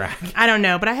this track? I don't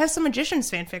know, but I have some Magicians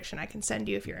fan fiction I can send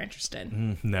you if you're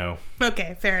interested. No.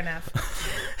 Okay, fair enough.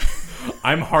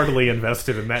 I'm heartily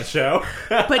invested in that show.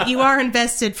 But you are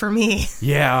invested for me.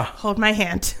 Yeah. Hold my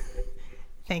hand.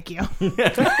 Thank you.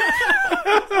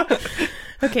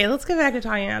 Okay, let's go back to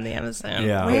talking about the episode.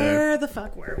 Yeah. Where the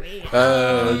fuck were we?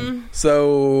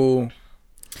 So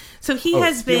he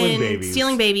has stealing been babies.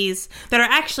 stealing babies that are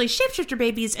actually shapeshifter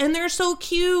babies, and they're so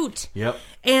cute. Yep.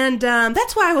 And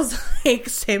that's why I was like,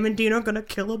 Sam and Dean are going to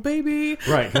kill a baby.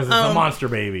 Right, because it's a monster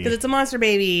baby. Because it's a monster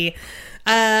baby.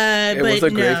 It was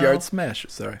a graveyard smash.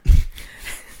 Sorry.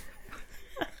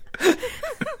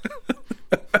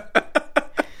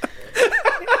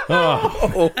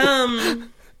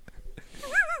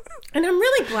 And I'm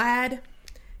really glad,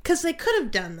 because they could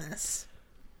have done this.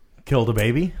 Killed a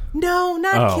baby? No,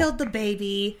 not Oh. killed the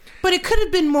baby, but it could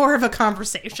have been more of a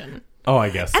conversation. Oh, I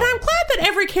guess so. And I'm glad that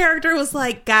every character was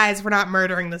like, guys, we're not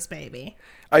murdering this baby.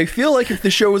 I feel like if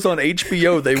the show was on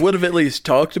HBO, they would have at least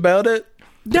talked about it.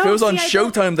 No, if it was on see, I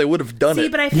don't- Showtime, they would have done See,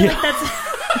 it. but I feel like that's...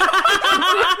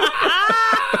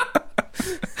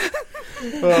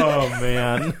 Oh,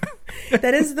 man.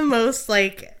 That is the most,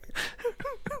 that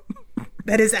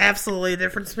is absolutely the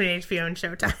difference between HBO and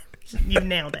Showtime. You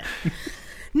nailed it.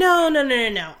 No.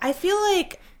 I feel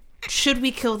like, should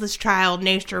we kill this child,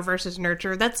 nature versus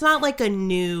nurture? That's not like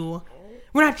we're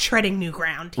not treading new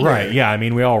ground here. Right, yeah, I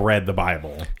mean, we all read the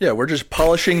Bible. Yeah, we're just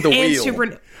polishing the And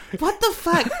wheel. what the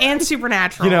fuck? And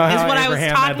supernatural You know is how what Abraham I was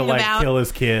had talking to, about. kill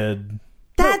his kid?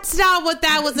 That's not what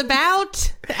that was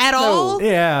about at all.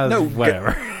 Yeah, No,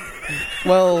 whatever.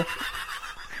 Well,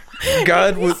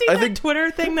 God You was. see I that think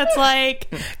Twitter thing that's like,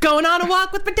 going on a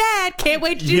walk with my dad. Can't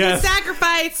wait to do Yes. the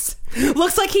sacrifice.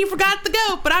 Looks like he forgot the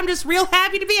goat, but I'm just real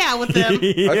happy to be out with him.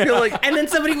 I feel like And then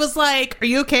somebody was like, are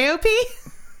you okay, OP?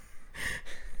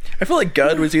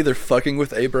 God was either fucking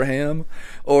with Abraham,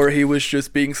 or he was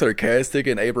just being sarcastic,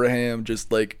 and Abraham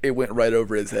just it went right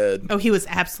over his head. Oh, he was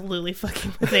absolutely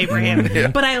fucking with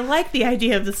Abraham. But I like the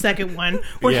idea of the second one,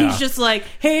 where Yeah. he's just like,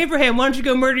 hey, Abraham, why don't you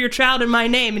go murder your child in my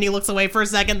name? And he looks away for a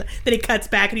second, then he cuts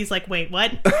back and he's like, wait,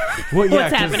 what? Well, yeah,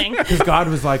 What's happening? Because God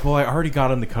was like, well, I already got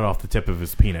him to cut off the tip of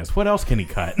his penis. What else can he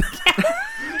cut?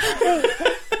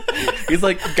 He's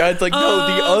like, God's like,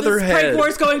 no, the other this head. prank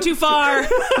war's going too far.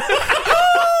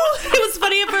 It was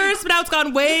funny at first, but now it's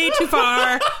gone way too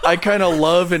far. I kind of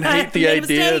love and hate the Made a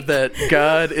idea mistake. that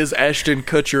God is Ashton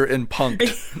Kutcher in Punk'd.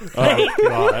 Oh,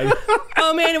 God.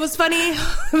 Oh man, it was funny.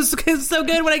 It was so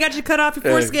good when I got you cut off your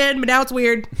foreskin, but now it's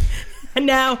weird. And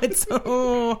now it's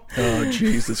Oh,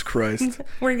 Jesus Christ.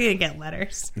 we're gonna get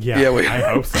letters. Yeah, we- I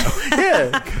hope so.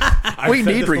 Yeah. I've We said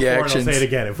need this before, and reactions. I'll say it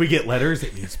again. If we get letters,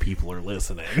 it means people are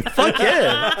listening. Fuck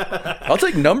yeah. I'll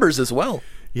take numbers as well.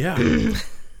 Yeah.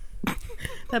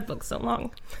 That book's so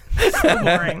long. So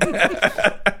boring.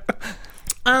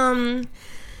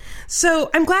 So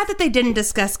I'm glad that they didn't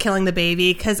discuss killing the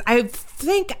baby, because I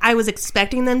think I was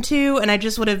expecting them to, and I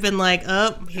just would have been like,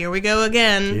 oh, here we go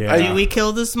again. Yeah. Do we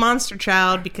kill this monster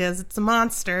child because it's a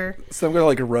monster? So I'm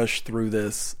gonna rush through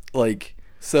this.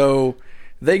 So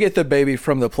they get the baby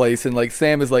from the place, and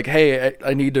Sam is like, "Hey,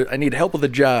 I need help with a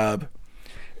job,"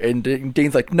 and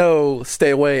Dean's like, "No,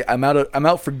 stay away. I'm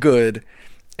out for good."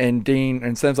 And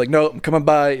Sam's like, "No, I'm coming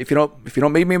by. If you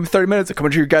don't meet me in 30 minutes, I'm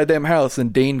coming to your goddamn house."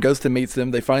 And Dean goes to meet them.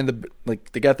 They find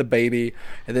they got the baby,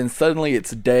 and then suddenly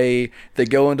it's day. They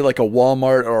go into a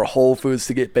Walmart or a Whole Foods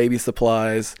to get baby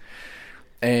supplies.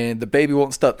 And the baby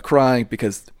won't stop crying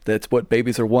because that's what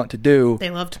babies are wont to do. They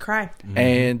love to cry.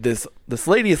 And this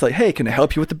lady is like, "Hey, can I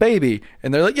help you with the baby?"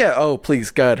 And they're like, "Yeah, oh,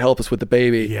 please, God, help us with the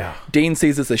baby." Yeah. Dean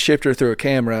sees it's a shifter through a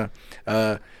camera.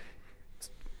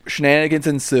 Shenanigans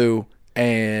ensue,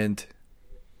 and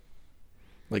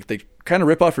they kind of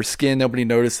rip off her skin. Nobody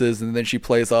notices, and then she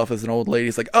plays off as an old lady.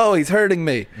 It's like, "Oh, he's hurting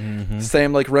me."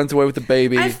 Sam runs away with the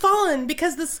baby. I've fallen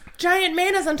because this giant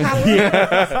man is on top of me.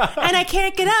 And I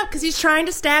can't get up because he's trying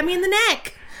to stab me in the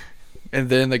neck. And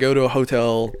then they go to a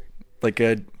hotel, I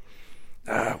don't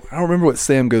remember what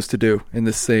Sam goes to do in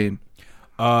this scene.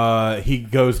 He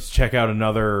goes to check out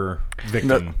another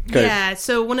victim. Okay. Yeah,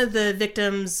 so one of the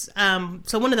victims, one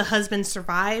of the husbands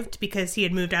survived because he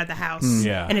had moved out of the house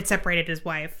Yeah. and had separated his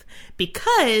wife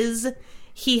because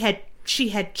she had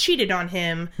cheated on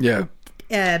him, Yeah.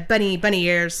 bunny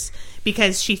ears,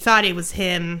 because she thought it was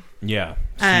him Yeah.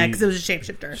 because it was a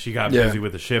shapeshifter. She got Yeah. busy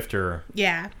with the shifter,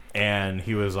 Yeah. and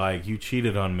he was like, "You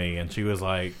cheated on me," and she was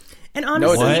like, And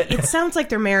honestly, What? it sounds like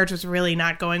their marriage was really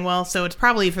not going well, so it's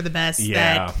probably for the best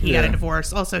Yeah. that he got Yeah. a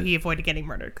divorce. Also, he avoided getting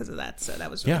murdered because of that, so that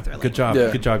was really "Yeah, thrilling. good job,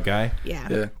 Yeah. good job, guy." Yeah.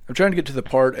 Yeah. I'm trying to get to the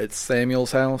part at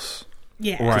Samuel's house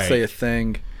Yeah. Right. to say a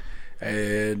thing.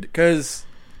 And because,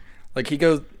 like,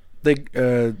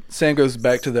 Sam goes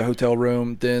back to the hotel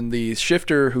room. Then the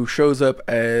shifter who shows up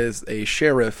as a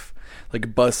sheriff,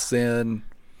 like, busts in,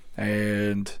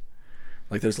 and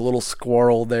like there's a little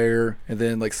squirrel there, and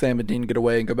then like Sam and Dean get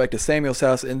away and go back to Samuel's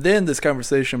house, and then this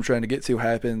conversation I'm trying to get to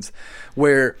happens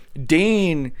where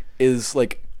Dean is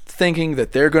like thinking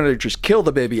that they're going to just kill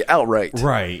the baby outright.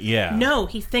 Right? Yeah. No,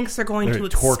 he thinks they're going They're to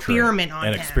torturing experiment on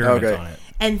and him. experiment Okay. on it.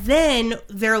 And then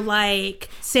they're like,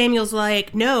 Samuel's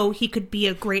like, no, he could be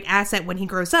a great asset when he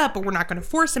grows up, but we're not going to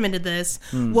force him into this.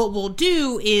 What we'll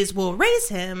do is we'll raise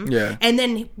him. Yeah. And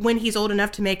then when he's old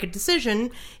enough to make a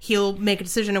decision, he'll make a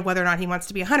decision of whether or not he wants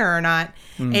to be a hunter or not.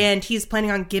 And he's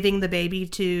planning on giving the baby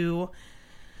to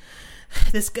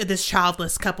this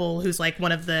childless couple who's like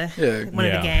one of the of the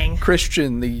Yeah. gang.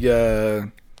 Christian,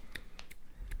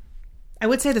 I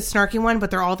would say the snarky one,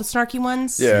 but they're all the snarky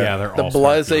ones. Yeah, they're the all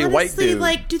blase snarky. white Honestly, dude.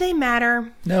 like, do they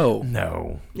matter? No.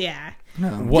 No. Yeah.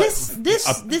 What?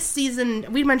 This season,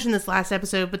 we mentioned this last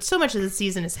episode, but so much of this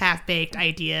season is half baked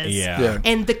ideas. Yeah. Yeah.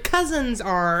 And the cousins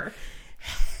are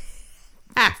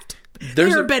half.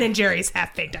 There's They're a- Ben and Jerry's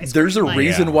half baked ice There's a cream. Like,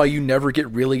 reason Yeah. why you never get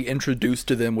really introduced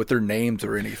to them with their names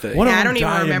or anything. One of Yeah, I them don't even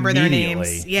died remember their immediately.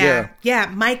 names.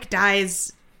 Yeah. Mike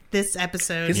dies this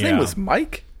episode. His Yeah. name was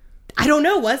Mike? I don't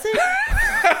know, was it?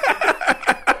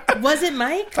 Was it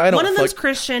Mike? I don't One of them's fuck-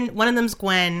 Christian, one of them's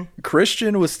Gwen,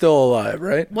 Christian was still alive,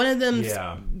 right? one of them's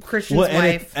Yeah. Christian's Well, and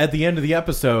wife. at the end of the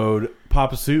episode,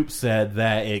 Papa Soup said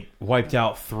that it wiped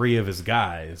out 3 of his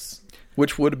guys.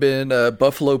 Which would have been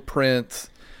Buffalo Prince,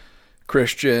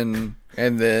 Christian,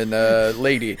 and then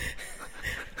Lady.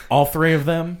 All 3 of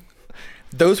them?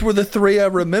 Those were the 3 I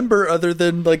remember other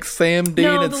than like Sam, Dean,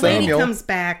 No, and the lady Samuel. comes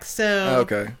back, so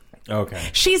Okay. Okay.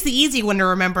 she's the easy one to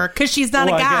remember because she's not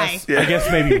Well, a guy. I guess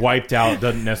maybe wiped out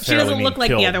doesn't necessarily doesn't mean look like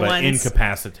the killed, other but ones.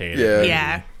 incapacitated. Yeah. maybe.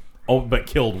 Yeah. Oh, but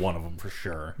killed one of them for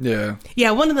sure. Yeah.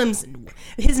 Yeah, one of them's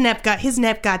his neck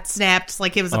got snapped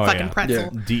like it was a Oh, fucking yeah. pretzel.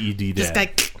 Yeah. DED Just dead.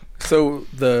 like So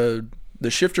the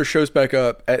shifter shows back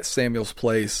up at Samuel's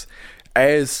place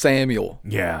as Samuel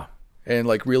Yeah. and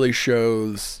like really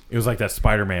shows. It was like that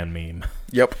Spider-Man meme.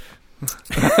 Yep.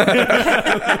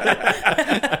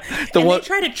 and one- they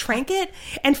try to trank it,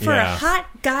 and for a Yeah. hot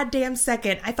goddamn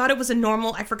second, I thought it was a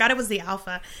normal. I forgot it was the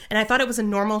Alpha, and I thought it was a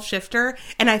normal shifter,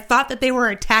 and I thought that they were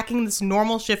attacking this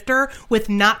normal shifter with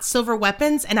not silver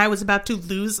weapons, and I was about to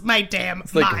lose my damn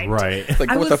like- mind. Right. It's like,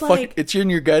 I what the was fuck? like- It's in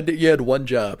your guide. You had one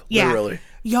job. Yeah. Literally.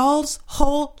 Y'all's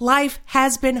whole life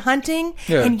has been hunting,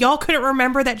 Yeah. and y'all couldn't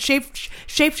remember that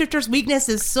shapeshifter's weakness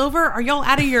is silver? Are y'all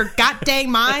out of your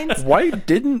goddamn minds? Why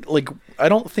didn't, like, I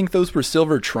don't think those were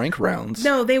silver trank rounds.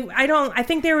 No, I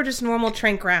think they were just normal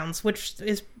trank rounds, which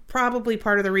is probably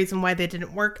part of the reason why they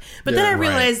didn't work. But then Yeah, I right.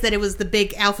 realized that it was the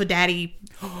big Alpha Daddy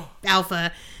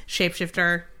Alpha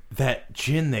shapeshifter. That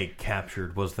gin they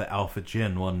captured was the Alpha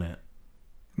Gin, wasn't it?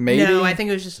 Maybe. No, I think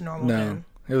it was just a normal No. gin.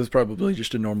 It was probably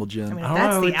just a normal gin. I mean, Oh, if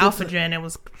that's it the Alpha doesn't- gin,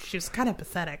 she was kind of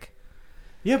pathetic.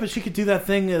 Yeah, but she could do that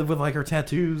thing with like her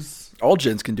tattoos. All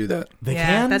gins can do that. They Yeah,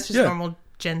 can? that's just Yeah. normal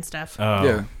gin stuff. Oh.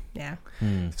 Yeah. Yeah.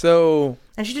 So,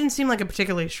 And she didn't seem like a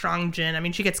particularly strong gin. I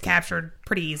mean, she gets captured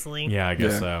pretty easily. Yeah, I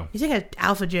guess Yeah. so. You think an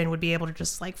alpha gin would be able to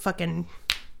just like fucking,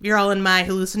 you're all in my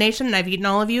hallucination and I've eaten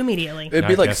all of you immediately. it'd I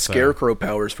be like guess so. Scarecrow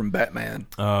powers from Batman.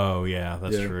 Oh, yeah,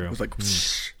 that's Yeah. true. It was like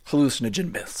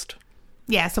hallucinogen mist.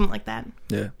 Yeah, something like that.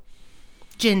 Yeah.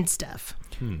 Gin stuff.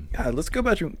 God, let's go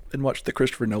back and watch the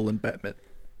Christopher Nolan Batman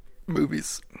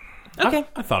movies. Okay.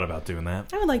 I thought about doing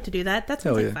that. I would like to do that. That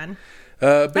sounds Hell like yeah. fun.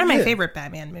 But They're my yeah. favorite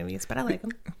Batman movies, but I like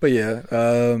them. But yeah,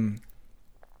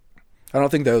 I don't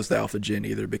think that was the Alpha Gin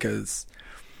either, because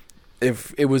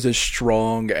if it was as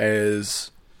strong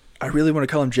as, I really want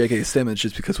to call him J.K. Simmons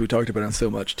just because we talked about him so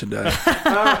much today.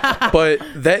 But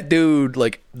that dude,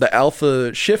 like the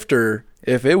Alpha Shifter,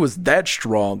 if it was that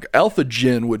strong, Alpha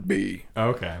Gin would be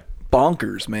Okay.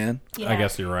 bonkers, man. Yeah. I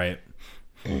guess you're right.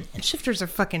 And shifters are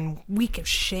fucking weak as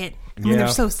shit. I mean, Yeah. they're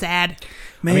so sad.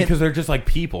 I mean, because they're just like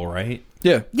people, right?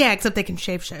 Yeah. Yeah, except they can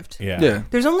shapeshift. Yeah.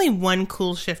 There's only one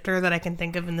cool shifter that I can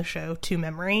think of in the show to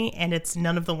memory, and it's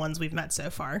none of the ones we've met so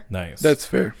far. Nice. That's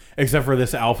fair. Except for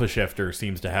this alpha shifter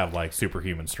seems to have like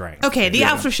superhuman strength. Okay, the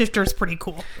alpha shifter is pretty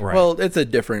cool. Right. Well, it's a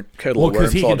different kettle well, of because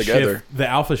worms he can altogether. shift. The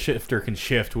alpha shifter can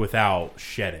shift without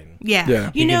shedding. Yeah. Yeah.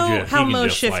 You He can know just- how he can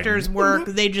most just, like- shifters work?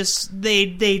 They just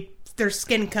their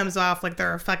skin comes off like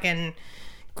they're a fucking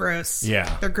gross.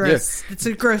 Yeah. They're gross. It's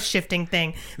a gross shifting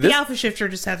thing. The This- alpha shifter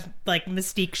just has like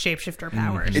mystique shapeshifter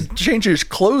powers, It changes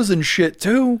clothes and shit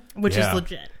too. which Yeah. is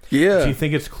legit. Yeah. Do you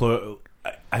think it's clothes?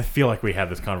 I feel like we had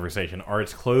this conversation. Are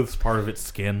its clothes part of its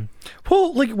skin?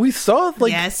 Well, like we saw,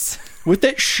 like Yes. with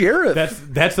that sheriff.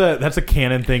 That's a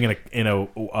canon thing in a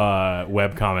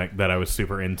web comic that I was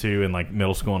super into in like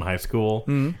middle school and high school.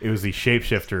 It was these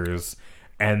shapeshifters,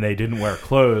 and they didn't wear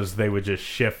clothes. They would just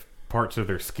shift parts of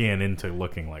their skin into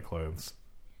looking like clothes.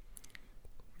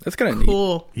 That's kind of neat.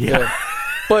 Cool. Yeah.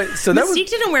 But so that was Mystique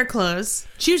didn't wear clothes.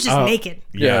 She was just naked.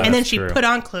 Yeah, and then that's she true. put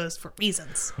on clothes for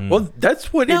reasons. well.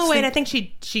 That's what. No, it's wait, I think she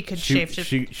could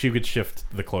shapeshift. She could shift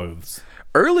the clothes.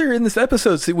 earlier in this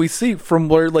episode, we see from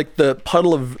where like the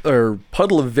puddle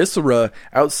of viscera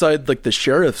outside like the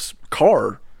sheriff's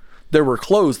car, there were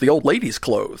clothes, the old lady's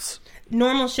clothes.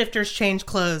 Normal shifters change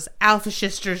clothes. Alpha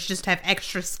shifters just have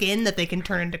extra skin that they can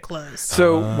turn into clothes.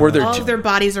 So were there All of their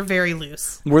bodies are very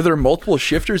loose. were there multiple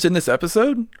shifters in this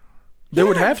episode? There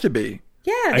would have to be.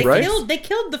 Yeah, Right? they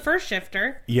killed the first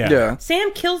shifter. Yeah, Yeah.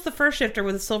 Sam kills the first shifter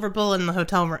with a silver bullet in the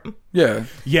hotel room. Yeah.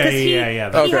 yeah. He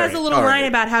Okay, has a little all line right.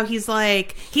 about how he's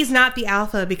like, he's not the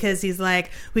alpha because he's like,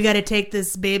 we got to take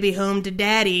this baby home to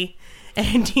daddy.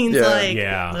 And Dean's Yeah. like,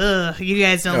 Yeah. ugh, you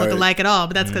guys don't look right. alike at all.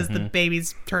 But that's because the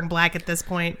baby's turned black at this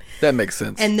point. That makes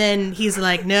sense. And then he's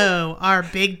like, no, our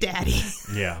big daddy.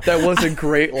 Yeah. that was a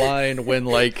great line when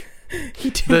like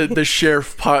the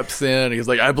sheriff pops in. He's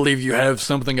like, "I believe you have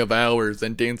something of ours,"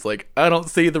 and Dean's like, "I don't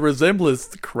see the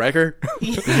resemblance, cracker."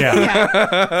 Yeah.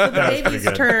 So the pretty baby's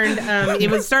good. turned.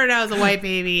 It started out as a white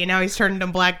baby, and now he's turned into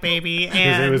a black baby.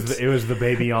 And it was the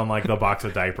baby on like the box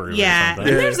of diapers. yeah, or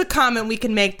something. and there's a comment we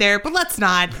can make there, but let's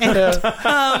not. And,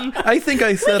 I think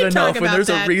I said can talk enough, and about there's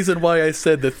that. a reason why I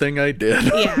said the thing I did.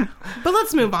 yeah, but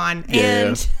let's move on. Yeah.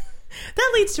 And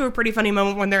that leads to a pretty funny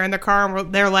moment when they're in the car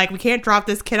and they're like, we can't drop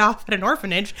this kid off at an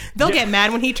orphanage. They'll get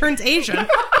mad when he turns Asian.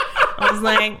 I was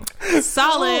like,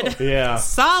 solid. Yeah.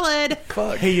 Solid.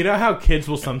 Fuck. Hey, you know how kids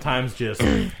will sometimes just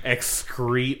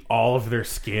excrete all of their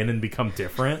skin and become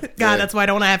different? God, that's why I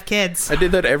don't want to have kids. I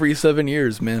did that every 7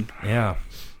 years, man. Yeah.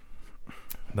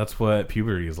 That's what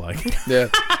puberty is like. Yeah.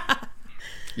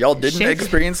 Y'all didn't Shit.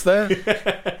 experience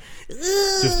that?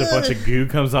 Just a bunch of goo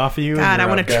comes off of you. God, and I you're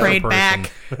want a to better trade person.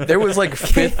 back. There was like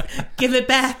fifth. Give it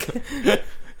back.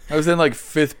 I was in like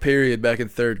fifth period back in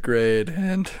third grade,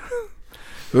 and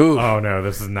ooh, Oh no,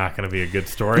 this is not going to be a good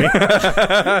story.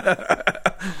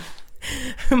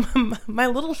 My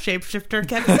little shapeshifter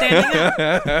kept standing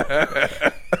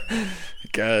up.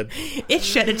 God. It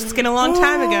shed its skin a long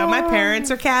time ago. My parents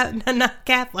are not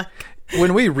Catholic.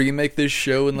 When we remake this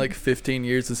show in like 15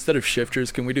 years, instead of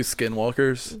shifters, can we do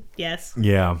skinwalkers? Yes.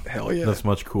 Yeah. Hell yeah. That's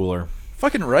much cooler.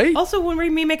 Fucking right? Also, when we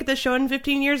remake the show in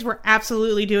 15 years, we're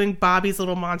absolutely doing Bobby's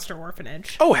Little Monster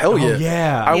Orphanage. Oh, hell yeah.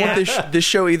 yeah. I Yeah. want this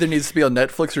show either needs to be on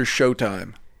Netflix or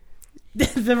Showtime.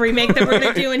 The remake that we're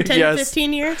going to do in 10 Yes.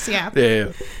 15 years? Yeah.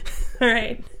 Yeah. All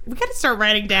right. We got to start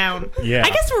writing down. Yeah. I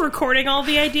guess we're recording all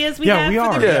the ideas we Yeah, have we for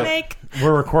are. the Yeah. remake.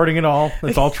 We're recording it all.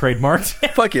 It's all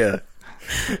trademarked. Fuck yeah.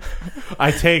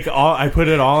 I put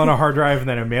it all on a hard drive and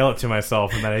then I mail it to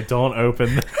myself and then I don't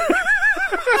open.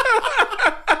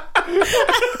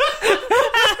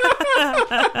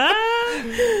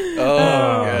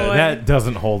 Oh, That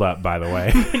doesn't hold up, by the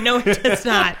way. No, it does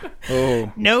not.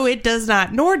 oh. No, it does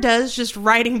not. Nor does just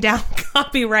writing down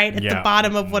copyright at the Yeah.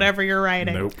 bottom of whatever you're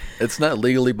writing. Nope. It's not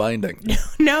legally binding.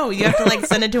 No, you have to like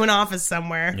send it to an office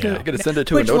somewhere. Yeah. I gotta send it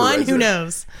to Which a notarizer. one? Who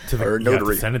knows? To the, Or you have to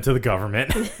notary. send it to the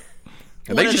government. And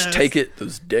One they of just those. take it,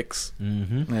 those dicks.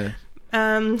 Mm-hmm.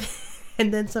 Yeah.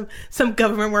 And then some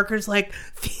government workers like,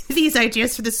 these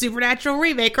ideas for the Supernatural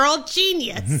remake are all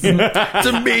genius. And It's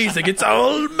amazing. It's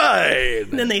all mine.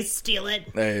 then they steal it.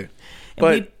 Hey. And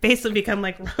But we basically become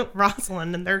like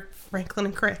Rosalind and they're Franklin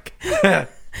and Crick. uh,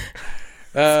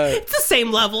 It's the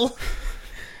same level.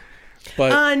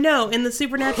 but No, in the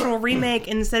Supernatural remake,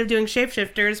 instead of doing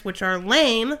shapeshifters, which are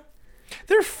lame,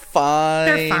 They're fine.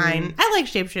 They're fine. I like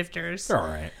shapeshifters. They're all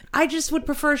right. I just would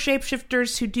prefer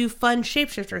shapeshifters who do fun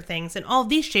shapeshifter things, and all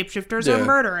these shapeshifters are Yeah.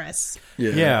 murderous.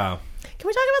 Yeah. Can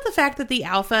we talk about the fact that the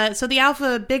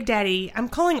alpha Big Daddy, I'm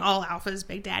calling all alphas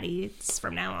Big Daddies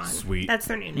from now on. Sweet. That's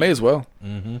their new name. May as well.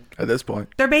 At this point.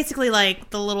 They're basically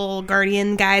like the little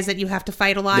guardian guys that you have to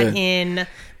fight a lot Yeah. in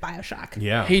Bioshock.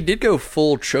 Yeah. He did go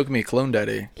full choke me clone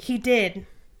daddy. He did.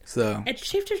 So And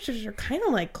shapeshifters are kind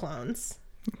of like clones.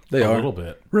 they a are. little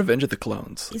bit. Revenge of the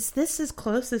Clones. Is this as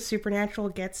close as Supernatural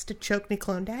gets to Choke Me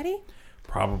Clone Daddy?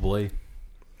 Probably.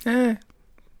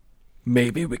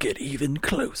 Maybe we get even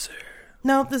closer.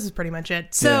 No, this is pretty much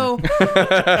it. So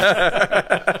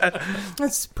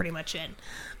that's pretty much it.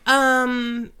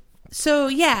 So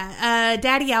yeah,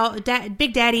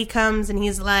 Big Daddy comes and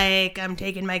he's like, "I'm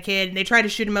taking my kid." And they try to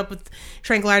shoot him up with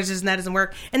tranquilizers, and that doesn't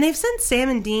work. And they've sent Sam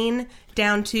and Dean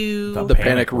down to The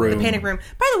panic room. the panic room.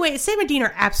 By the way, Sam and Dean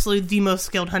are absolutely the most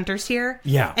skilled hunters here.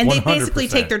 Yeah, and they basically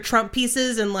 100%. take their Trump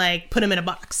pieces and like put them in a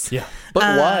box. Yeah.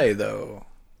 But why though?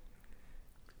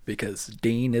 Because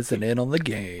Dean isn't in on the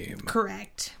game.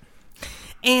 Correct.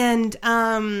 And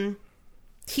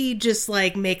he just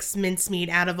like makes mincemeat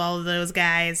out of all of those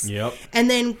guys. Yep. And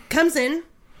then comes in,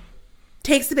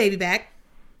 takes the baby back,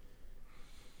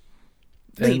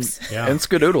 leaves. Yeah. And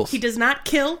Skadoodles. He does not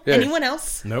kill Yeah. anyone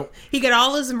else. Nope. He got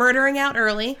all his murdering out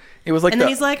early. It was like And then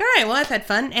the, he's like, all right, well, I've had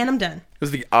fun and I'm done. it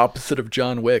was the opposite of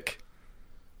John Wick.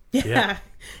 Yeah. Yeah.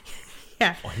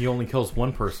 Yeah. He only kills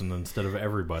one person instead of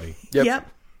everybody. Yep. Yep.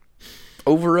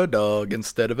 Over a dog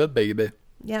instead of a baby.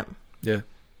 Yep. Yeah.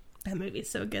 That movie's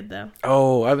so good, though.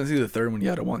 Oh, I haven't seen the third one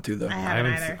yet. I want to though. I I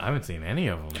haven't haven't, either. I haven't seen any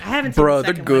of them. I haven't seen Bruh, the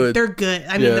they're second good. one. They're good.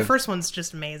 I mean, Yeah. the first one's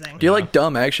just amazing. Do you like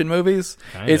dumb action movies?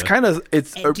 Kinda. It's kind of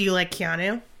it's. And do you like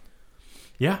Keanu?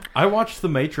 Yeah. I watched The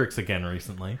Matrix again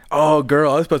recently. Oh,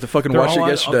 girl, I was supposed to fucking watch it all,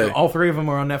 yesterday. All three of them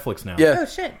are on Netflix now. Yeah. Oh,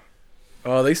 shit.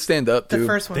 Oh, they stand up The too.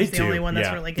 first one's They the only do, one that's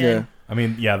yeah. really good. Yeah. I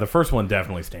mean, yeah, the first one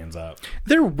definitely stands up.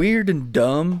 They're weird and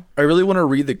dumb. I really want to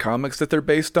read the comics that they're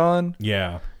based on,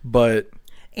 Yeah. but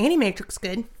Animatrix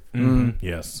good.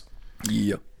 Yes.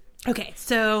 yeah. Okay,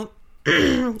 so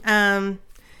and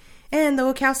the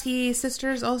Wachowski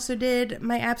sisters also did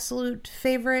my absolute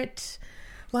favorite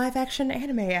live action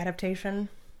anime adaptation,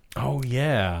 Oh,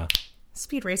 yeah.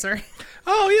 Speed Racer.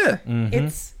 Oh yeah,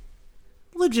 It's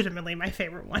legitimately my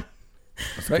favorite one.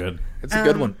 That's Right. good. It's a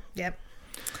good one. Yep.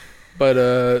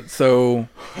 But so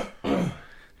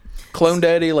Clone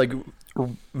Daddy like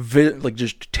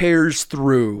just tears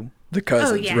through the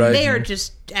cousins, Oh yeah, right? they are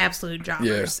just absolute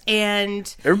jobbers.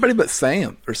 And Everybody but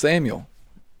Sam or Samuel.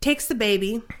 takes the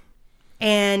baby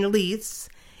and leaves.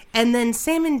 And then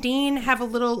Sam and Dean have a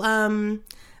little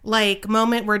like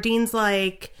moment where Dean's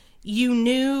like, "You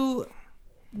knew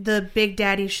the Big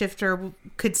Daddy shifter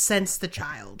could sense the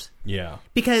child." Yeah.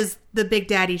 Because the Big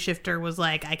Daddy shifter was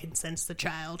like, "I can sense the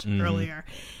child" earlier.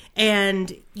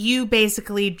 And you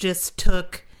basically just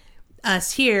took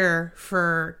us here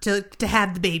to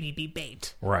have the baby be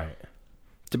bait. Right.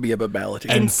 To be a babality.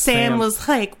 And And Sam Sam- was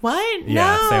like, "What? Yeah.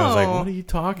 No. Sam was like, what are you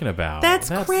talking about? That's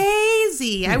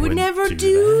crazy. I would wouldn't never do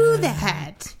do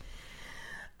that."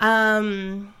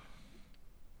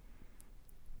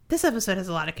 This episode has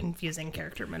a lot of confusing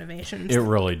character motivations. It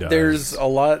really does. There's a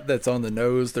lot that's on the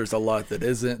nose. There's a lot that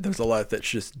isn't. There's a lot that's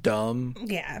just dumb.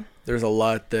 Yeah. There's a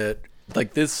lot that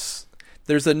like this.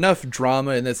 There's enough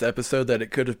drama in this episode that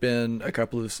it could have been a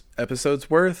couple of episodes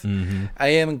worth. Mm-hmm. I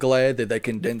am glad that they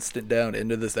condensed it down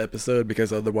into this episode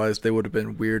because otherwise they would have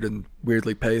been weird and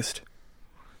weirdly paced.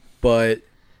 But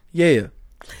yeah,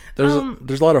 there's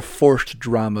a lot of forced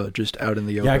drama just out in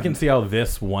the open. Yeah, I can see how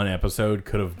this one episode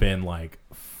could have been like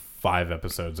 5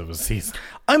 episodes of a season.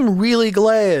 I'm really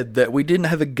glad that we didn't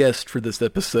have a guest for this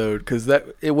episode because that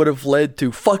it would have led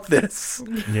to fuck this.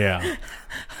 Yeah.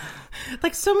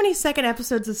 Like so many second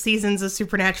episodes of seasons of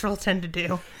Supernatural tend to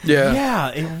do. Yeah. Yeah,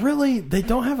 it really, they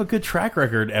don't have a good track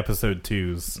record, episode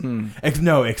 2s. Hmm.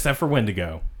 No, except for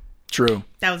Wendigo. True.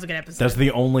 That was a good episode. That's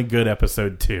the only good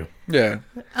episode 2. Yeah.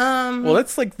 Well,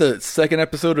 that's like the second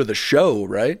episode of the show,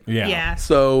 right? Yeah. Yeah.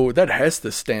 So that has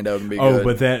to stand out and be Oh, good.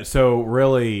 but then, so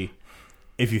really,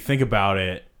 if you think about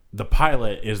it, the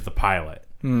pilot is the pilot.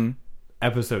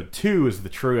 Episode 2 is the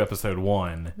true episode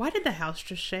 1. Why did the house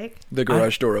just shake? The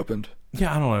garage door opened.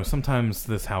 Yeah, I don't know. Sometimes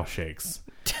this house shakes.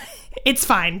 It's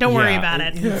fine. Don't worry Yeah, about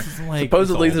it. it's like-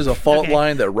 Supposedly, it's there's old. a fault Okay.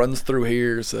 line that runs through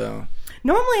here, so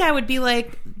Normally I would be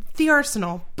like, the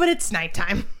Arsenal, but it's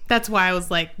nighttime. That's why I was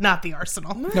like, not the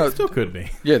Arsenal. no, Still could be.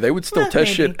 yeah, they would still Well,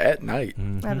 test maybe. shit at night.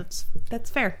 That's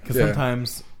fair. Because Yeah.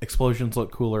 sometimes explosions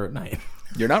look cooler at night.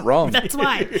 You're not wrong. That's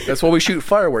why. That's why we shoot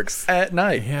fireworks at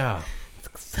night. Yeah. It's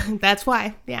That's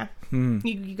why. Yeah.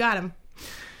 You got him.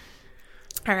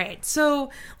 All right. So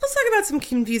let's talk about some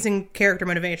confusing character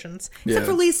motivations. Except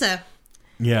for Lisa.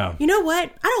 Yeah. You know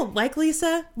what? I don't like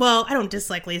Lisa. Well, I don't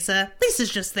dislike Lisa.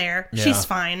 Lisa's just there. Yeah. She's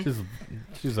fine.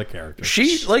 She's a character.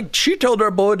 She told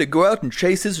our boy to go out and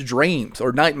chase his dreams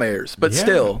or nightmares, but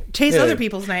still Chase other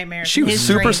people's nightmares. She was his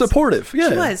super dreams. supportive. Yeah,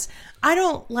 She was. I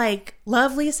don't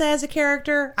love Lisa as a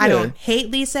character. I don't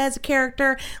hate Lisa as a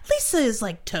character. Lisa is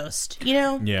like toast, you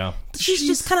know? Yeah. She's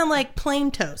just kind of like plain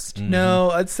toast.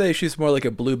 No, I'd say she's more like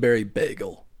a blueberry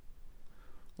bagel.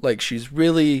 Like she's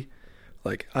really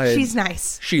She's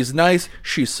nice. She's nice.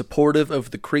 She's supportive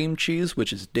of the cream cheese,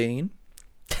 which is Dean.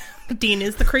 Dean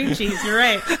is the cream cheese. You're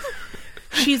right.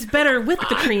 She's better with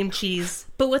the cream cheese,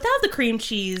 but without the cream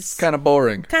cheese, Kind of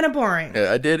boring. kind of boring.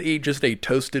 Yeah, I did eat just a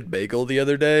toasted bagel the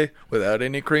other day without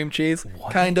any cream cheese.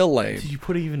 Kind of lame. Did you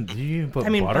put butter, I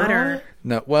mean, on butter. it?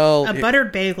 No, well, A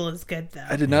buttered bagel is good though.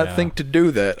 I did not Yeah. think to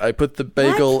do that. I put the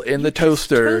bagel What? in the You just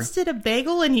toaster. toasted a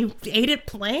bagel and you ate it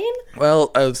plain?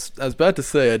 Well, I was about to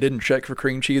say I didn't check for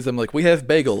cream cheese. I'm like, we have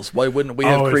bagels. Why wouldn't we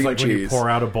have It's cream like when you cheese? pour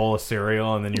out a bowl of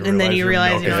cereal and then you You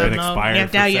realize milk you has don't been know. expired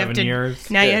for Now you 7 have to. years.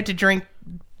 Now you Yeah. have to drink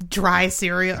dry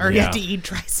cereal, or you have to Yeah. eat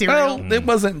dry cereal. Well, it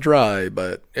wasn't dry,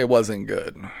 but it wasn't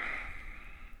good. I'm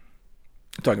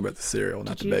talking about the cereal,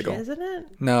 not Did the you bagel. jizz in it?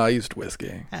 No, I used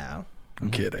whiskey. Oh.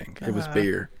 I'm kidding. It was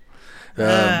beer.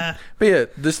 Uh. But yeah,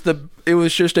 it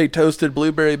was just a toasted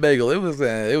blueberry bagel. It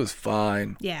was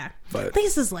fine. Yeah. But-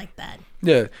 Lisa's like that.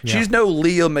 Yeah, she's no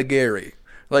Leah McGarry.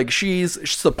 Like she's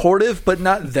supportive, but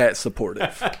not that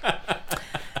supportive.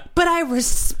 But I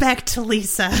respect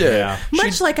Lisa. Yeah,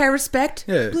 Much like I respect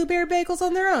Yeah. blueberry bagels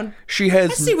on their own. she I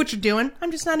has. see what you're doing.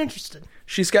 I'm just not interested.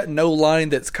 She's got no line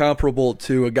that's comparable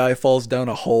to a guy falls down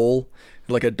a hole.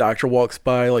 Like a doctor walks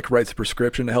by, like writes a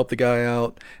prescription to help the guy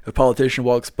out. A politician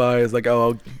walks by, is like,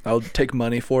 "Oh, I'll take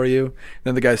money for you."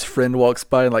 Then the guy's friend walks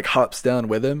by and like hops down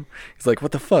with him. He's like,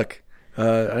 "What the fuck?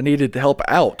 I needed to help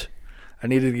out. I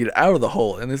needed to get out of the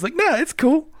hole." And he's like, "Nah, it's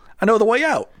cool. I know the way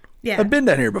out. Yeah. I've been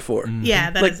down here before." Yeah,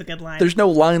 that is Like, a good line. There's no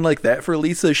line like that for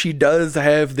Lisa. She does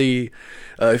have the,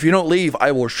 "If you don't leave,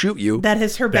 I will shoot you." That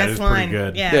is her best is pretty line.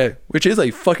 good. Yeah. Yeah, which is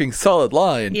a fucking solid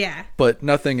line. Yeah. But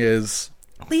nothing is.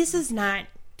 Lisa's not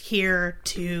here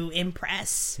to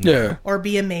impress. Yeah. Or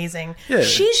be amazing. Yeah.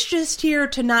 She's just here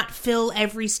to not fill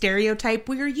every stereotype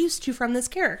we are used to from this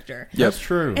character. That's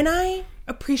true. And I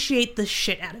appreciate the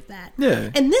shit out of that. Yeah.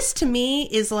 And this to me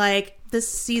is like this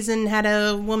season had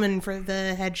a woman for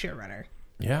the head showrunner.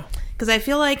 yeah. Because I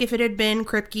feel like if it had been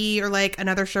Kripke or like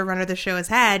another showrunner the show has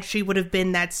had, she would have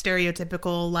been that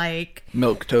stereotypical like,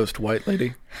 Milk toast white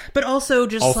lady. but also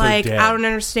just Also like dead. I don't She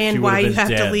understand would why have you been have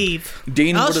to dead. leave.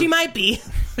 Dean Oh, would've- she might be.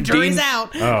 Jury's Dean-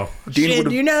 out. Oh. Dean Shit,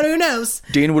 would've- you know who knows?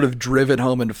 Dean would have driven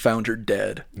home and found her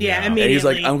dead. Yeah, And And immediately. he's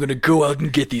like, "I'm going to go out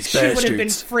and get these She would have been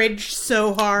bastards." fridged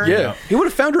so hard. Yeah. He would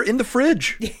have found her in the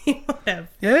fridge. He would have.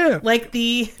 Yeah. Like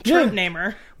the trope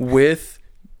namer. With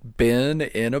Ben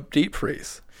in a deep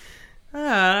freeze.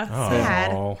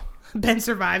 Sad. Oh. Ben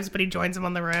survives, but he joins him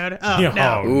on the road. Oh, Yeah,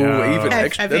 no. oh, Ooh, no. even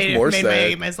extra. That's more made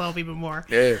sad. myself even more.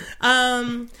 Yeah.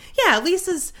 Yeah,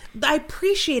 Lisa's. I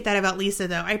appreciate that about Lisa,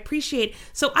 though. I appreciate.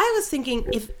 So I was thinking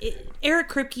if Eric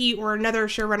Kripke or another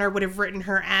showrunner would have written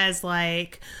her as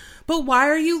like, "But why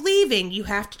are you leaving? You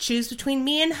have to choose between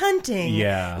me and hunting."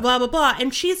 Yeah. Blah blah blah.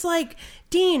 And she's like,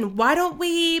 "Dean, why don't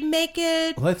we make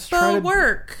it Let's try to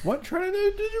work? What? Try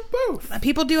to do both.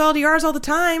 People do LDRs all the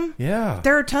time." Yeah.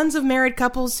 There are tons of married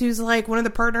couples who's like one of the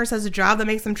partners has a job that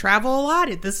makes them travel a lot.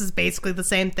 This is basically the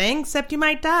same thing, except you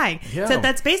might die. Yeah. So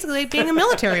that's basically like being a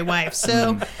military wife.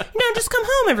 So, just come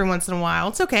home every once in a while.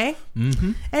 It's okay.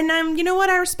 Mm-hmm. And you know what?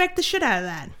 I respect the shit out of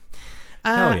that.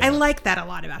 Hell yeah. I like that a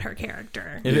lot about her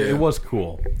character. It was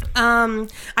cool.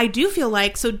 I do feel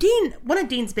like, so Dean, one of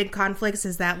Dean's big conflicts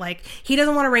is that like he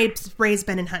doesn't want to raise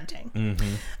Ben in hunting.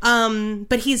 Mm-hmm.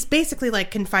 But he's basically like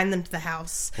confined them to the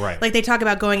house. Right. Like they talk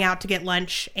about going out to get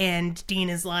lunch and Dean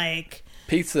is like,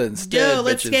 Pizza instead. "Yo,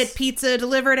 let's bitches. get pizza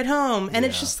delivered at home." And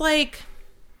it's Yeah. just like,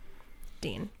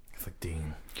 Dean, It's like,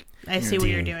 Dean. I see what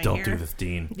you're doing Don't here. do this,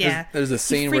 Dean. Yeah. There's a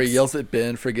scene where he freaks- yells at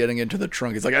Ben for getting into the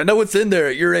trunk. He's like, "I know what's in there.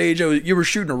 At your age, you were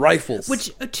shooting rifles."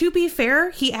 Which, to be fair,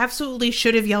 he absolutely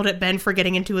should have yelled at Ben for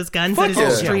getting into his guns. Fuck That is yeah.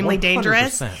 extremely Yeah,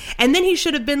 dangerous. 100%. And then he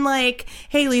should have been like,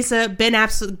 "Hey, Lisa,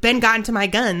 Ben got into my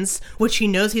guns," which he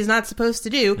knows he's not supposed to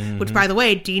do. Mm-hmm. Which, by the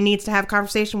way, Dean needs to have a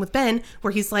conversation with Ben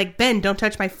where he's like, "Ben, don't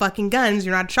touch my fucking guns.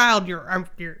 You're not a child. You're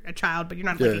a child, but you're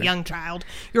not like Yeah. a young child.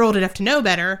 You're old enough to know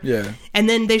better." Yeah. And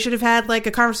then they should have had like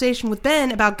a conversation conversation with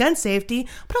Ben about gun safety,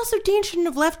 but also Dean shouldn't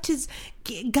have left his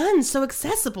guns so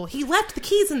accessible. He left the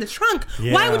keys in the trunk.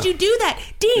 Yeah. Why would you do that?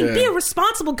 Dean, be a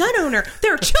responsible gun owner.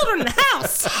 There are children in the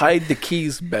house. Hide the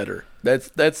keys better. That's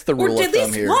the Or rule at of thumb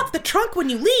least here. lock the trunk when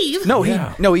you leave. No,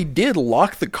 Yeah. he did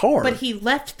lock the car. But he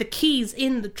left the keys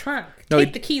in the trunk. No, Take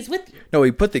he- the keys with you. No,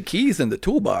 he put the keys in the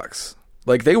toolbox.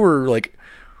 Like they were like.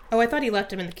 Oh, I thought he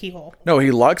left them in the keyhole. No,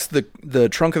 he locks the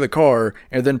trunk of the car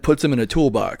and then puts them in a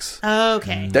toolbox.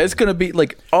 Okay. That's gonna be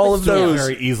like all of Still those.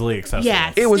 very easily accessible.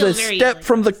 Yeah. It was Still a very step easily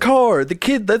from the car. The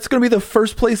kid. That's gonna be the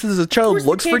first place as a Of child course,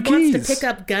 looks the for kid wants keys. to pick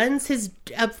up guns. His,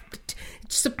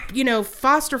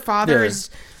 foster father Yeah. is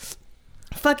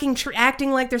fucking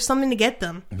acting like there's something to get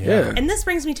them. Yeah. And this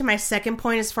brings me to my second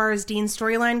point as far as Dean's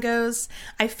storyline goes.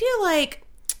 I feel like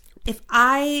if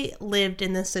I lived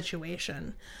in this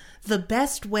situation, the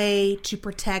best way to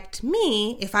protect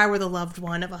me, if I were the loved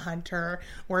one of a hunter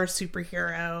or a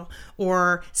superhero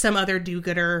or some other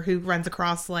do-gooder who runs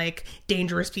across like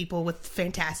dangerous people with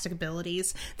fantastic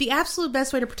abilities, the absolute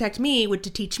best way to protect me would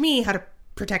to teach me how to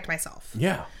protect myself.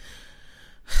 Yeah.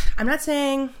 I'm not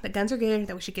saying that guns are good,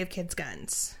 that we should give kids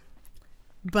guns.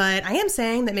 But I am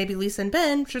saying that maybe Lisa and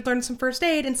Ben should learn some first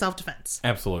aid and self-defense.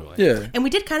 Absolutely. Yeah. And we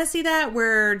did kind of see that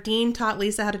where Dean taught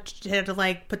Lisa how to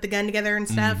like put the gun together and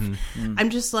stuff.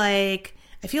 I'm just like,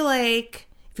 I feel like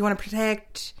if you want to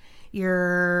protect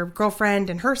your girlfriend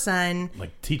and her son,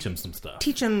 Like, teach him some stuff.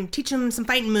 teach him some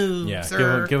fighting moves, Yeah.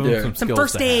 or Give him Yeah. some some skills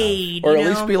first to have. aid, Or you at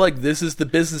least know? be like, this is the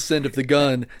business end of the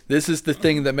gun. This is the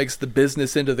thing that makes the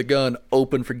business end of the gun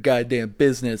open for goddamn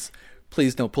business.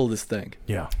 Please don't pull this thing.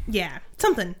 Yeah. Yeah,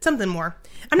 something more.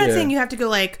 I'm not Yeah. saying you have to go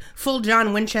like full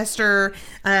John Winchester.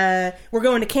 We're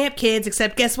going to camp, kids.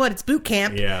 Except guess what? It's boot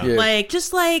camp. Yeah. Yeah. Like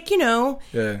just like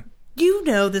Yeah.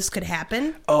 this could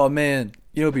happen. Oh man,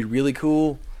 it'd be really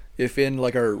cool if in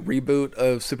like our reboot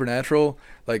of Supernatural,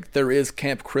 like there is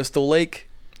Camp Crystal Lake,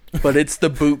 but it's the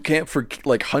boot camp for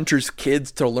like hunters'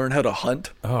 kids to learn how to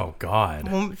hunt. Oh,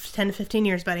 God. Well, 10 to 15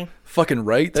 years, buddy. Fucking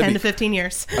right. 10 to 15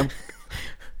 years.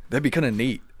 That'd be kind of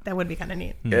neat. That would be kind of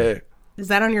neat. Yeah. Is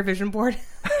that on your vision board?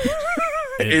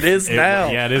 It is now.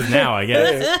 Yeah, it is now, I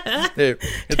guess. Yeah. 10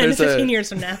 to There's 15 a years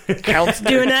from now. counselor,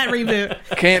 Doing that reboot.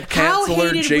 camp How counselor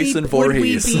hated Jason would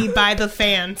Voorhees. we be by the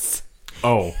fans?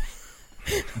 Oh.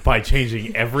 By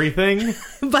changing everything?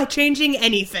 By changing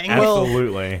anything. Well,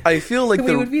 Absolutely. I feel like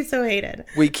we would be so hated.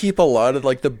 we keep a lot of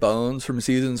like the bones from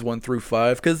seasons 1 through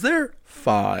 5 because they're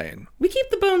fine We keep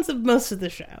the bones of most of the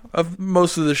show. of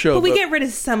most of the show. But we get rid of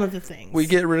some of the things. we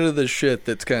get rid of the shit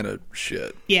that's kind of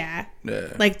shit. Yeah. Yeah.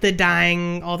 Like the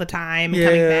dying all the time and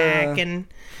coming Yeah. back and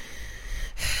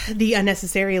the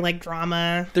unnecessary like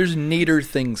drama. There's neater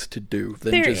things to do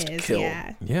than There just is, kill.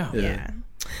 yeah. Yeah. Yeah.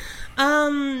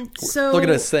 So Look at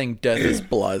us saying death is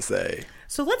blasé.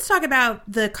 So let's talk about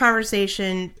the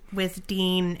conversation with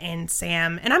Dean and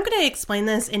Sam. And I'm going to explain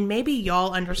this, and maybe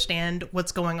y'all understand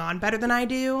what's going on better than I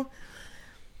do.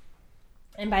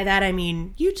 And by that, I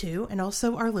mean you two and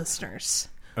also our listeners.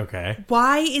 Okay.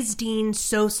 Why is Dean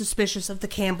so suspicious of the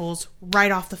Campbells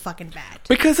right off the fucking bat?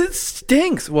 Because it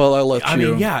stinks. Well, I left I you.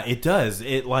 mean, yeah, it does.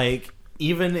 It, like,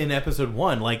 even in episode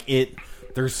 1, like,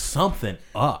 there's something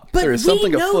up. But There is we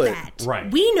something know afoot. that. Right.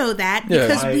 We know that Yeah.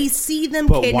 because Why- we see them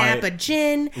but kidnap why- a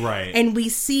Jin. Right. And we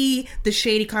see the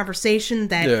shady conversation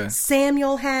that Yeah.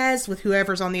 Samuel has with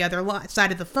whoever's on the other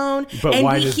side of the phone. But and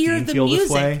why we does hear Dean the feel this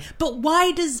music. way? But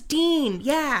why does Dean?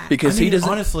 Yeah. because I mean, he doesn't.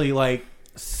 honestly, like,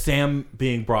 Sam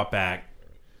being brought back,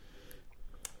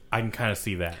 I can kind of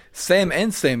see that. Sam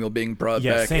and Samuel being brought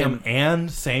Yeah, back. Sam and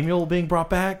Samuel being brought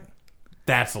back,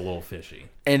 that's a little fishy.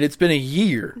 and it's been a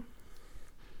year.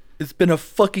 It's been a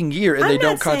fucking year, and I'm they not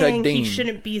don't contact saying Dean. he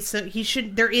shouldn't be so. He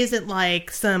should. There isn't like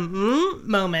some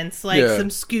moments, like Yeah. some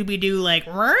Scooby Doo, like.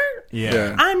 "Rrr."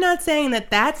 Yeah. I'm not saying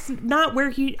that that's not where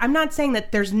he. I'm not saying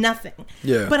that there's nothing.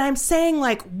 Yeah. But I'm saying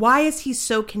like, why is he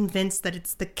so convinced that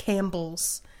it's the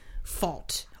Campbells'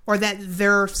 fault, or that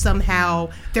there's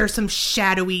some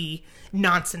shadowy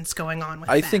nonsense going on with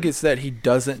I them? think it's that he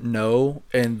doesn't know,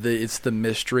 and it's the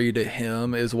mystery to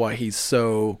him is why he's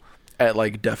so at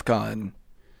like DEF CON,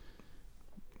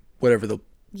 whatever the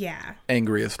Yeah.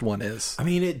 angriest one is. I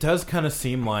mean, it does kind of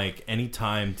seem like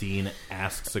anytime Dean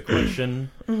asks a question,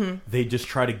 they just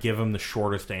try to give him the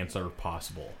shortest answer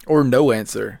possible. Or no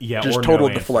answer. Yeah, just or total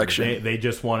no answer. deflection. They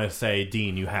just want to say,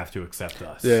 Dean, you have to accept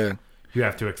us. Yeah. You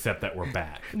have to accept that we're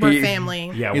back. We're He-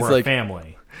 family. Yeah, He's we're like- a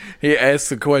family. He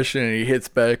asks a question and he hits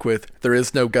back with, "There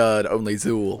is no God, only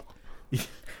Zool."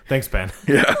 Thanks, Ben.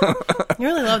 Yeah, You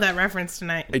really love that reference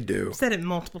tonight. I do. I've said it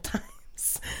multiple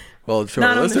times. Well, sure,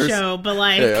 Not on the listeners. show, but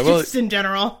like Yeah, well- just in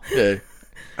general. Yeah.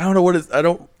 I don't know what it's.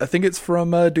 I think it's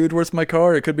from Dude, Where's My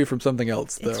Car? It could be from something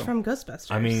else though. It's from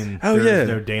Ghostbusters. I mean, Oh, there's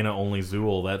yeah. no Dana Only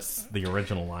Zool. That's the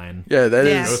original line. Yeah, that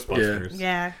Yeah. is. Ghostbusters.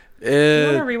 yeah. Yeah.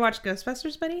 You want to rewatch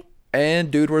Ghostbusters, buddy?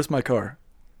 And Dude, Where's My Car?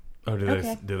 Oh,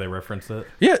 Okay. do they reference it?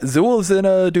 Yeah, Zool is in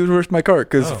Dude, Where's My Car?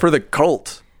 Because Oh. for the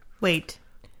cult, Wait.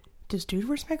 Does Dude,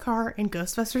 Where's My Car and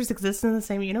Ghostbusters exist in the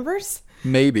same universe?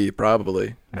 maybe,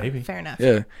 probably. Maybe. Fair enough.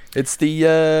 Yeah, it's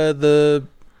the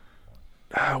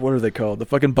what are they called? The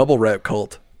fucking bubble wrap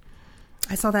cult.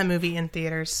 I saw that movie in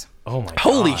theaters Oh my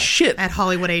Holy God. shit! at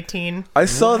Hollywood 18. I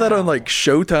saw that on like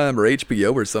Showtime or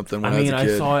HBO or something when I, I mean, was a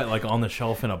kid. I saw it like on the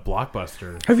shelf in a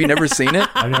Blockbuster. Have you never seen it?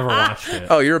 I've never watched it.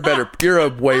 Oh, you're a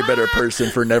way better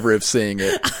person for never have seeing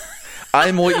it.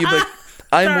 I'm what you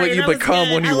Sorry, that was become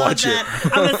good. when you I love watch that.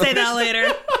 it. I'm going to say that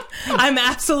later. I'm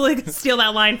absolutely going to steal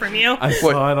that line from you. I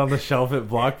saw it on the shelf at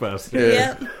Blockbuster.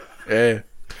 Yeah. Yep. Yeah.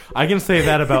 I can say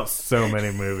that about so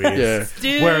many movies. Yeah.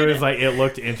 Dude. Where it was like it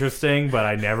looked interesting, but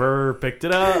I never picked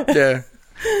it up. Yeah.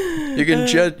 You can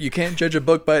judge. You can't judge a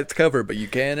book by its cover, but you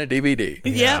can a DVD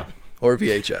Yep. or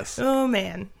VHS. Oh,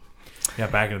 man. Yeah,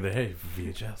 back in the day,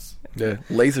 VHS. Yeah,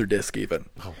 Laserdisc even.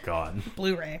 Oh God.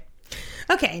 Blu-ray.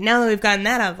 Okay, now that we've gotten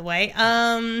that out of the way,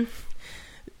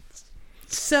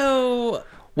 so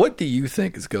What do you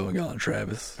think is going on,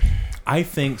 Travis? I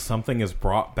think something has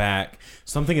brought back.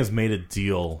 Something has made a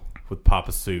deal with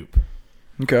Papa Soup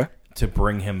Okay. to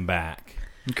bring him back.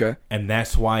 Okay. And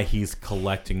that's why he's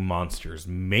collecting monsters.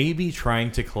 Maybe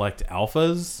trying to collect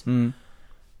alphas.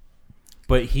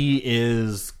 But he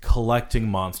is collecting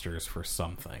monsters for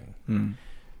something.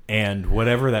 And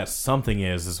whatever that something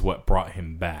is what brought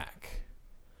him back.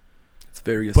 It's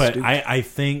very But astute.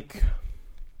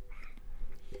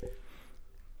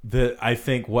 I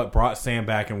think what brought Sam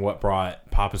back and what brought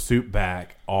Papa Soup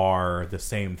back are the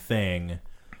same thing.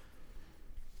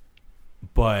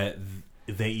 But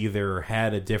they either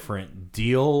had a different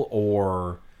deal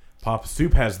or Papa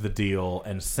Soup has the deal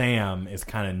and Sam is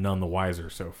kind of none the wiser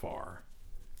so far.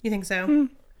 you think so?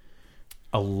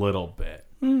 A little bit.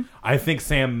 I think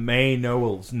Sam may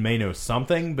know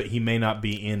something, but he may not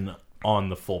be in on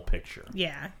the full picture.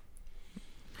 Yeah.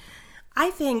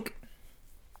 I think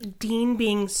Dean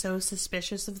being so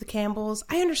suspicious of the Campbells,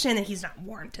 I understand that he's not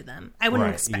warned to them. I wouldn't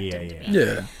Right. expect him to be.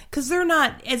 yeah. Because they're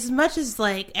not, as much as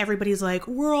like everybody's like,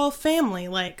 we're all family,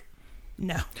 like,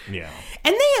 no. Yeah.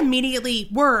 And they immediately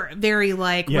were very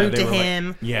like rude they to were like-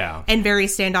 him. yeah. And very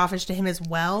standoffish to him as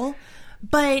well.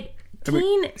 But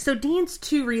Dean's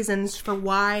two reasons for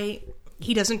why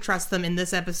he doesn't trust them in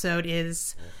this episode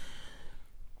is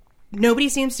nobody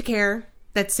seems to care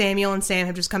that Samuel and Sam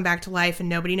have just come back to life and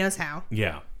nobody knows how.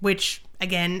 Yeah. Which,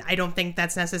 again, I don't think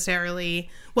that's necessarily...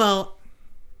 Well,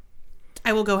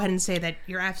 I will go ahead and say that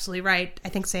you're absolutely right. I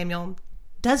think Samuel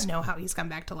does know how he's come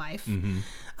back to life.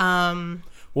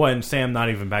 Well, and Sam not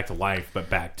even back to life, but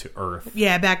back to Earth.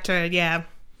 Yeah, back to... Yeah.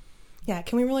 Yeah,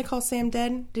 can we really call Sam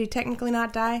dead? Did he technically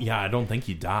not die? Yeah, I don't think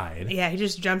he died. Yeah, he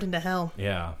just jumped into hell.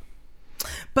 Yeah.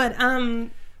 But,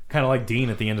 Kind of like Dean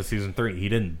at the end of season 3. He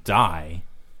didn't die.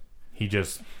 He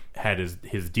just had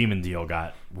his demon deal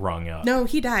got rung up. no,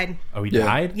 he died. Oh, he Yeah.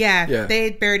 died? Yeah, Yeah.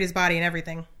 they buried his body and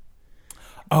everything.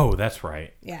 Oh, that's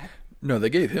right. Yeah. No, they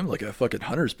gave him like a fucking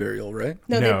hunter's burial, right?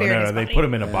 No, they buried his They body. put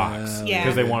him in a box. Yeah.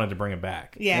 Because they wanted to bring him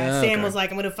back. Yeah, Ah, Sam okay. was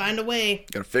like, I'm going to find a way.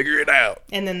 Gotta figure it out.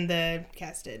 And then the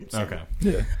cast did. So. Okay.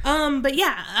 Yeah. But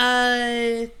yeah,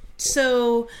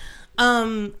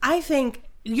 I think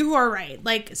you are right.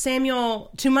 Like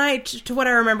Samuel, to what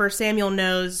I remember, Samuel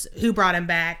knows who brought him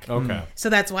back. Okay. So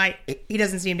that's why he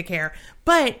doesn't seem to care.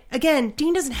 But again,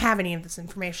 Dean doesn't have any of this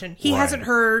information. He Right. hasn't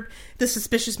heard the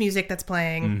suspicious music that's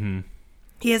playing.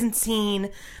 He hasn't seen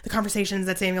the conversations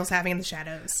that Samuel's having in the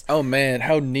shadows. Oh man,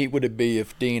 how neat would it be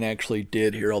if Dean actually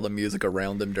did hear all the music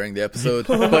around him during the episode,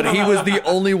 but he was the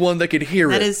only one that could hear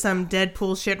That it. is some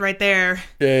Deadpool shit right there.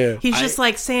 Yeah. He's just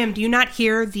like, Sam, do you not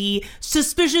hear the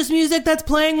suspicious music that's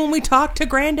playing when we talk to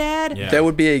Granddad? Yeah. That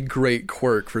would be a great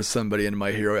quirk for somebody in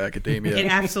My Hero Academia. It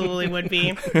absolutely would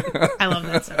be. I love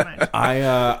that so much.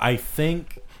 I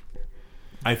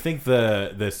think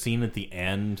the scene at the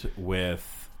end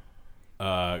with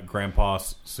Grandpa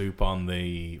Soup on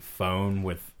the phone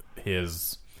with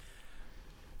his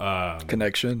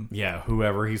Connection.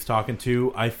 whoever he's talking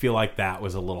to, I feel like that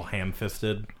was a little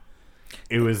ham-fisted.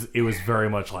 It was very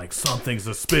much like something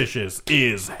suspicious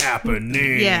is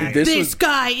happening. Yeah, This this was-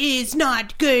 guy is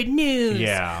not good news.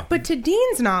 Yeah. But to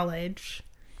Dean's knowledge,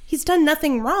 he's done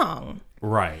nothing wrong.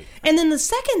 Right. And then the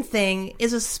second thing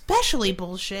is especially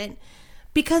bullshit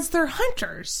because they're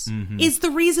hunters. Is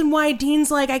the reason why Dean's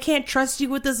like, I can't trust you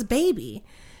with this baby.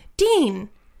 Dean,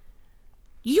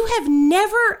 You have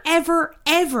never, ever,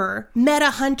 ever met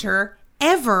a hunter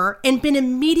ever and been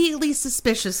immediately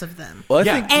suspicious of them. Well, I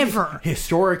Yeah. think Ever.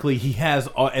 Historically, he has,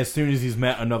 as soon as he's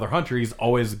met another hunter, he's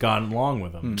always gone along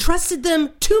with him. Trusted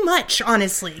them too much,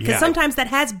 honestly, because Yeah. sometimes that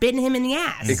has bitten him in the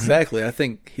ass. exactly. I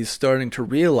think he's starting to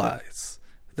realize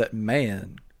that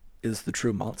man is the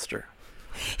true monster.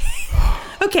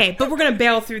 Okay, but we're going to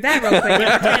bail through that real quick.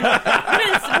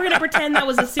 We're going to pretend that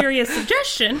was a serious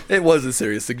suggestion. It was a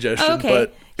serious suggestion, Okay.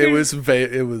 but it was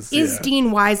Is yeah. Dean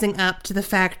wising up to the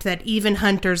fact that even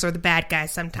hunters are the bad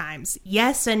guys sometimes?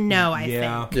 Yes and no, I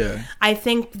Yeah. think. Yeah. I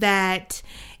think that,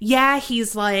 yeah,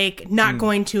 he's like not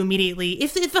going to immediately.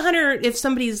 If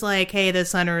somebody's like, hey,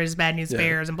 this hunter is bad news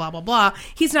bears and blah, blah, blah,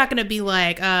 he's not going to be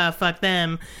like, fuck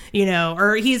them,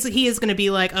 or he is going to be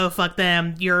like, oh, fuck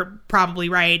them. You're probably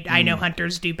right. I know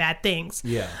hunters do bad things.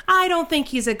 Yeah. I don't think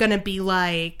he's going to be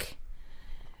like.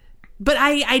 But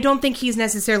I don't think he's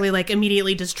necessarily like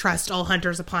immediately distrust all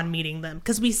hunters upon meeting them,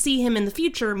 because we see him in the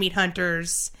future meet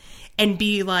hunters and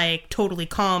be like totally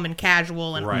calm and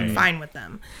casual and Right. fine with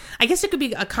them. I guess it could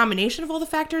be a combination of all the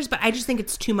factors, but I just think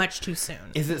it's too much too soon.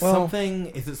 Is it something?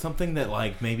 Is it something that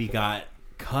like maybe got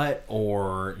cut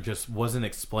or just wasn't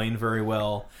explained very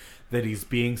well? That he's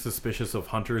being suspicious of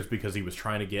hunters because he was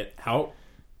trying to get out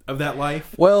of that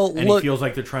life. Well, and look, he feels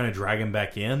like they're trying to drag him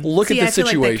back in. look See, at the I feel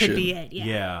situation. like that could be it. Yeah.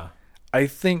 Yeah. I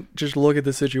think just look at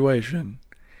the situation.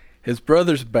 His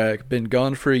brother's back, been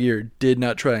gone for a year, did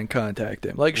not try and contact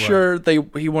him. Like, sure,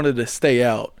 he wanted to stay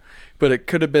out, but it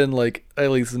could have been like at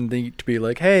least neat to be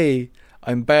like, hey,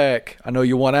 I'm back. I know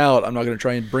you want out. I'm not going to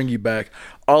try and bring you back.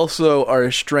 Also, our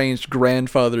estranged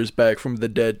grandfather's back from the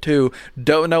dead too.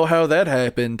 Don't know how that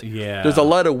happened. Yeah. There's a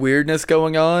lot of weirdness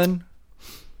going on.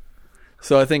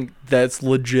 So I think that's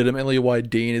legitimately why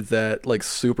Dean is at like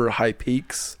super high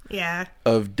peaks Yeah.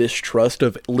 of distrust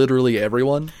of literally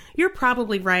everyone. You're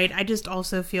probably right. I just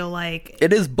also feel like,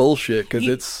 It is bullshit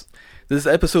because this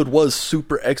episode was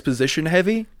super exposition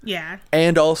heavy yeah.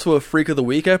 and also a Freak of the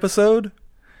Week episode.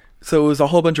 So it was a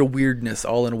whole bunch of weirdness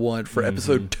all in one for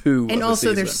episode 2 And of also,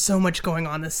 the there's season. so much going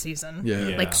on this season. Yeah.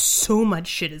 Yeah. Like, so much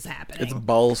shit is happening. It's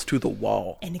balls to the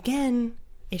wall. And again,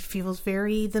 it feels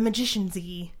very The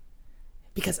Magicians-y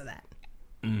because of that.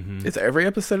 Is every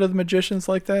episode of The Magicians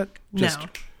like that? No.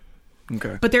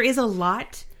 Okay. But there is a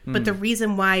lot. But the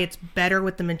reason why it's better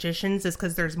with The Magicians is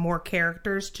because there's more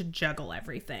characters to juggle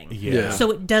everything. Yeah. So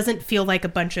it doesn't feel like a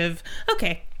bunch of,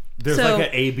 okay. There's so, like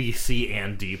an A, B, C,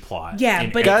 and D plot. Yeah,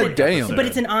 in but every God damn. episode. but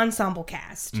it's an ensemble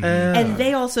cast. And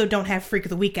they also don't have Freak of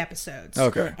the Week episodes.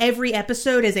 Okay. Every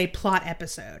episode is a plot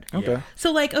episode. Okay.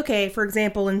 So, like, okay, for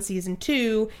example, in season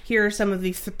 2, here are some of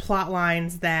the plot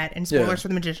lines that, and spoilers Yeah. for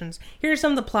The Magicians, here are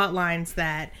some of the plot lines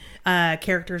that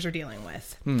characters are dealing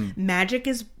with. Magic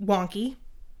is wonky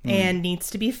and needs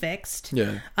to be fixed.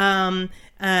 Yeah.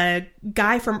 A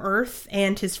guy from Earth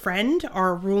and his friend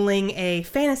are ruling a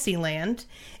fantasy land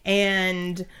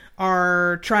and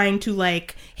are trying to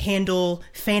like handle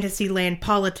fantasy land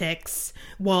politics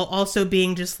while also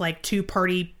being just like two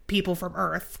party people from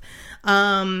Earth.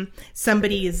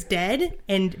 Somebody is dead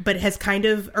but has kind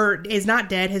of, or is not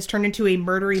dead, has turned into a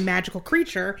murdery magical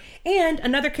creature, and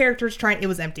another character is trying, it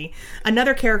was empty.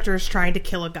 Another character is trying to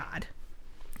kill a god.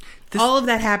 All of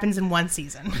that happens in one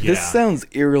season. Yeah. This sounds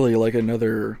eerily like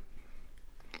another.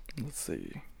 Let's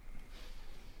see.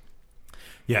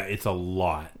 Yeah, it's a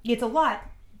lot. It's a lot.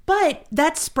 But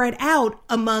that's spread out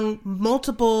among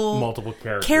multiple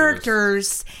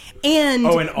characters. and,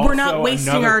 Oh, and we're not also wasting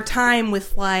another- our time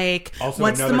with like, Also,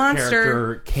 what's another the monster?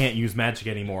 character can't use magic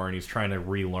anymore, and he's trying to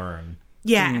relearn.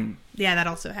 Yeah, yeah, that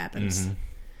also happens.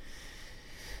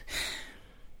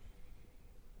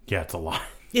 Yeah, it's a lot.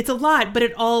 It's a lot, but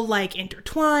it all like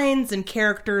intertwines, and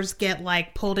characters get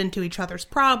like pulled into each other's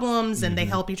problems, and they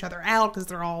help each other out because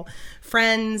they're all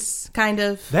friends, kind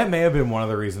of. That may have been one of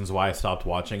the reasons why I stopped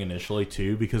watching initially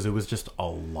too, because it was just a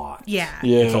lot. Yeah.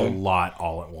 It's a lot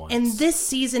all at once. And this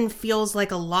season feels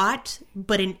like a lot,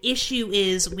 but an issue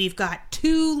is we've got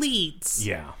 2 leads.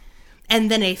 yeah. And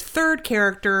then a third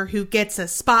character who gets a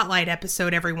spotlight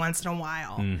episode every once in a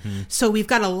while. So we've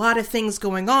got a lot of things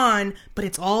going on, but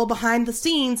it's all behind the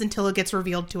scenes until it gets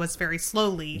revealed to us very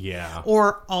slowly. Yeah.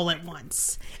 Or all at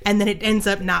once. And then it ends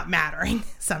up not mattering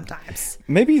sometimes.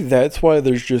 Maybe that's why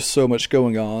there's just so much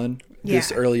going on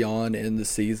this Yeah. early on in the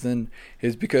season,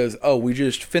 is because, we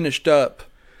just finished up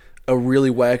a really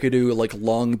wackadoo, like,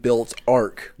 long-built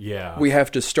arc. Yeah. We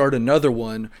have to start another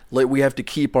one. We have to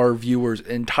keep our viewers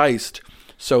enticed.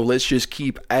 So let's just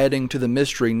keep adding to the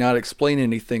mystery, not explain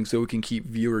anything, so we can keep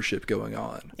viewership going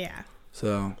on. Yeah,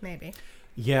 So, maybe.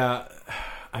 Yeah,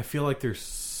 I feel like there's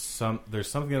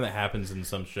something that happens in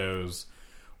some shows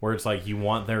where it's like you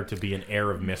want there to be an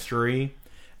air of mystery,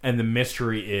 and the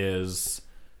mystery is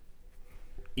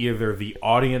either the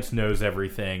audience knows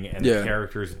everything and the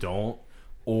characters don't,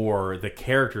 or the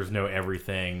characters know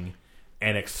everything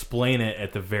and explain it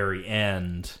at the very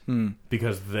end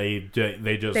because they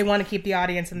want to keep the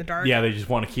audience in the dark. Yeah, they just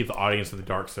want to keep the audience in the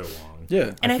dark so long.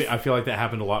 Yeah. And I feel like that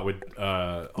happened a lot with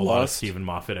a lot of Stephen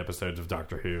Moffat episodes of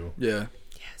Doctor Who. Yeah.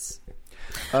 Yes.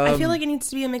 I feel like it needs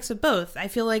to be a mix of both. I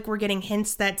feel like we're getting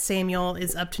hints that Samuel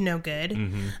is up to no good.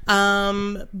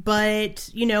 But,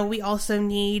 you know, we also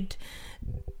need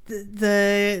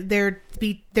there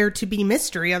to be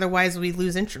mystery. Otherwise, we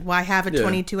lose interest. Why have a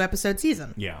 22 episode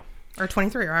season? Yeah. Or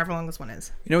 23, or however long this one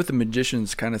is. You know what The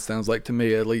Magicians kind of sounds like to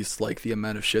me? At least, like, the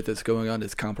amount of shit that's going on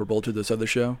is comparable to this other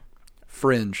show.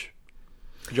 Fringe.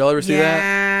 Did y'all ever see that?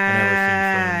 I've never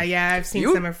seen Fringe. Yeah, I've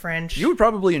seen some of Fringe. You would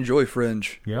probably enjoy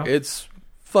Fringe. Yeah. It's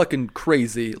fucking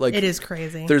crazy. Like, It is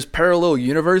crazy. There's parallel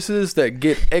universes that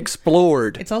get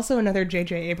explored. It's also another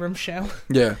J.J. Abrams show.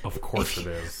 Yeah. Of course it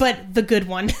is. But the good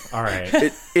one. All right.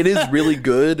 It is really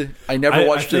good. I never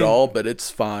watched it all, but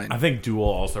it's fine. I think Duel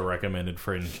also recommended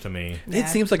Fringe to me. It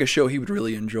seems like a show he would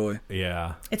really enjoy.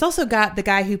 Yeah. It's also got the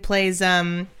guy who plays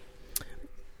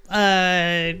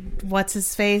what's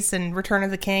his face in Return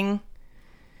of the King?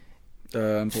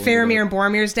 Faramir and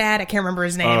Boromir's dad. I can't remember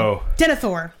his name. Oh.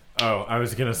 Denethor. Oh, I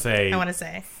was gonna say. I want to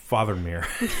say Fathermere.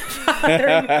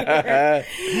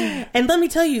 And let me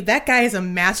tell you, that guy is a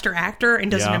master actor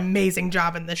and does an amazing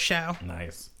job in this show.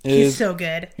 Nice. He's so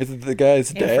good. Is it the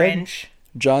guy's In dad? Fringe.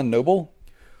 John Noble?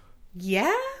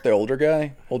 Yeah. The older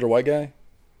guy? Older white guy?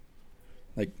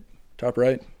 Like, top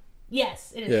right?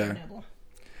 Yes, it is Yeah.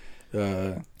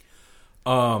 Noble.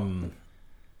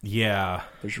 Yeah.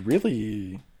 There's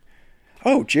really...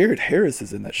 Oh, Jared Harris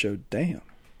is in that show. Damn.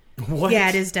 What? Yeah,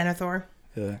 it is Denethor.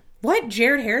 Yeah. What?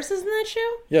 Jared Harris is in that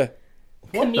show? Yeah.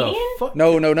 What Comedian? the fuck?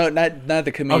 No, not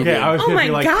the comedian. Okay, I was Oh gonna my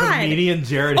be like God. comedian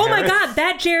Jared Oh Harris. my god,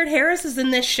 that Jared Harris is in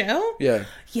this show? Yeah.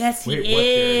 Yes, he Wait, what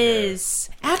Jared is.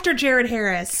 After Jared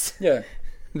Harris. Yeah.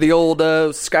 The old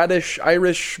Scottish,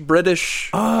 Irish, British.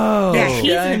 Oh. Yeah,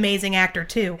 he's guy. an amazing actor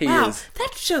too. He Wow, is.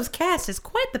 that show's cast is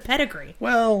quite the pedigree.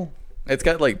 Well, it's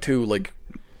got like two like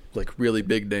really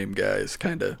big name guys,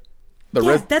 kind of. The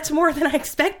Yeah, rest. that's more than I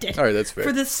expected. All right, that's fair.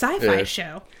 For this sci-fi Yeah.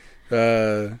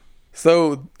 show.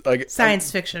 So like Science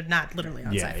fiction, not literally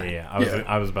on Yeah, sci-fi. yeah.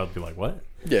 I was about to be like, what?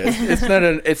 yeah, it's not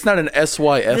an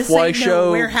SYFY This ain't show.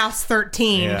 no Warehouse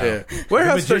 13. Yeah. The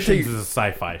Warehouse Magicians 13. is a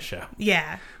sci-fi show.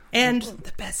 Yeah. And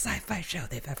the best sci-fi show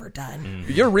they've ever done.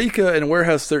 Eureka and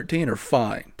Warehouse 13 are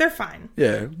fine. They're fine.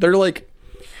 Yeah, they're like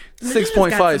Magician's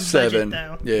got some 6.57. budget,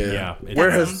 though. Yeah. Yeah, it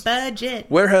Warehouse Some budget.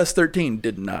 Warehouse 13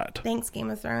 did not. Thanks, Game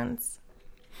of Thrones.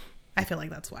 I feel like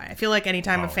that's why. I feel like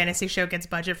anytime a fantasy show gets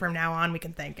budget from now on, we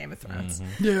can thank Game of Thrones.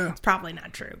 Yeah. It's probably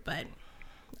not true, but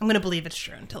I'm going to believe it's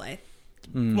true until I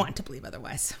want to believe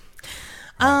otherwise.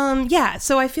 Yeah,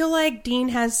 so I feel like Dean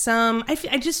has some... I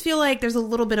just feel like there's a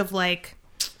little bit of, like,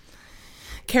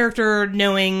 character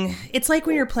knowing... It's like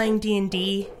when you're playing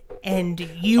D&D and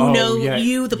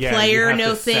you the player, you have know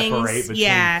to things. Separate between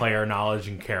Yeah. player knowledge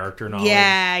and character knowledge.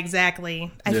 Yeah,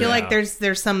 exactly. I feel Yeah. like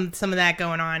there's some of that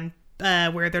going on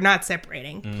where they're not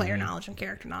separating player knowledge and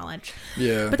character knowledge.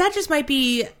 Yeah. But that just might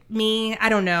be me. I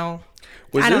don't know.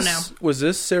 Was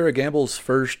this Sarah Gamble's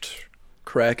first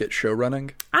crack at show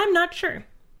running? I'm not sure.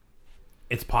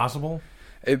 It's possible.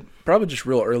 It probably just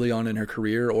real early on in her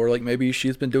career, or like maybe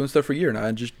she's been doing stuff for a year and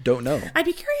I just don't know. I'd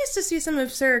be curious to see some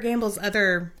of Sarah Gamble's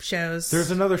other shows. There's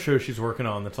another show she's working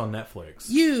on that's on Netflix.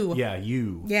 You. Yeah,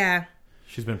 You. Yeah.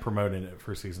 She's been promoting it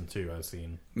for season 2, I've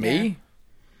seen. Me?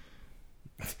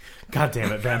 God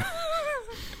damn it, Ben.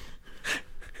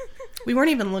 We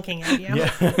weren't even looking at you.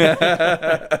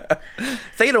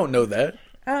 They don't know that.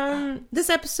 This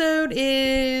episode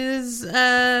is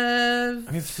I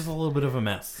mean, it's just a little bit of a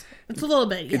mess. it's a little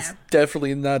bit, yeah. It's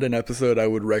definitely not an episode I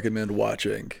would recommend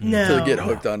watching No. to get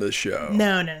hooked onto the show.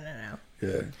 No.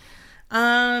 Yeah.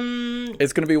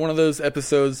 It's going to be one of those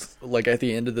episodes like at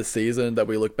the end of the season that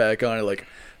we look back on and like,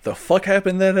 the fuck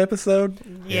happened in that episode?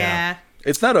 Yeah.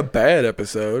 It's not a bad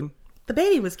episode. The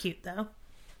baby was cute though.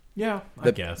 Yeah,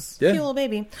 I guess. Cute Yeah. little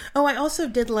baby. Oh, I also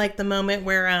did like the moment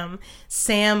where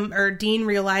Sam or Dean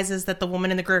realizes that the woman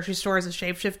in the grocery store is a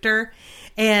shapeshifter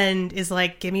and is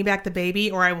like, "Give me back the baby,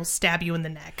 or I will stab you in the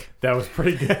neck." That was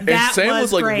pretty good. And That Sam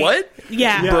was like, great. what?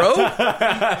 Yeah, Bro?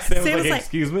 Sam Sam was like,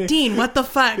 excuse me? Dean, what the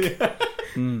fuck?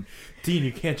 Dean,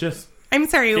 you can't just, I'm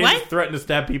sorry, can't what? just threaten to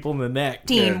stab people in the neck.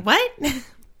 Dean, Yeah. what?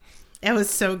 That was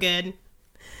so good.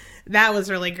 That was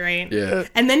really great. Yeah.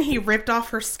 And then he ripped off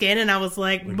her skin, and I was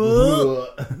like, "Bleh,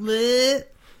 bleh."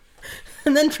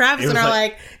 And then Travis It and was I are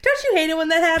like- like, don't you hate it when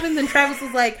that happens? And Travis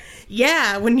was like,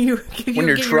 yeah, when you're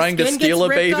trying to steal a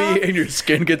baby and your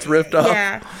skin gets ripped off.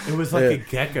 Yeah. It was like a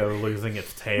gecko losing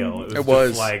its tail. It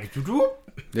was. Just like,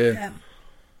 Yeah.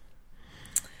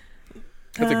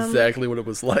 That's exactly what it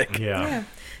was like. yeah.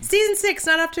 Season 6,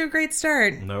 not off to a great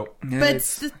start. Nope. But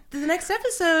the next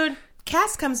episode,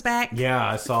 Cass comes back. Yeah,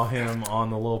 I saw him on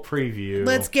the little preview.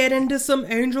 Let's get into some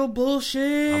Angel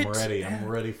bullshit. I'm ready. I'm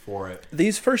ready for it.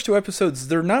 These first 2 episodes,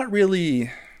 they're not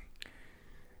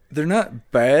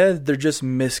bad, they're just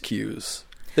miscues.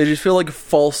 They just feel like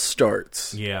false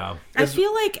starts. Yeah. I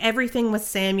feel like everything with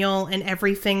Samuel and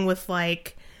everything with,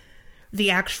 like, the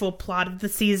actual plot of the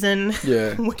season,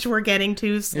 Yeah. which we're getting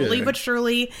to slowly Yeah. but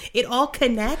surely, it all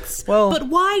connects. Well- but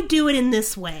why do it in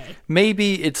this way?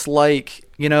 Maybe it's like,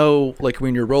 like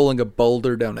when you're rolling a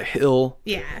boulder down a hill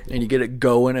Yeah. and you get it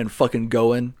going and fucking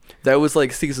going. That was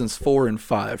like seasons 4 and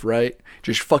 5, right?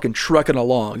 Just fucking trucking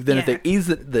along. Then at Yeah.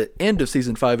 the end of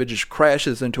season 5, it just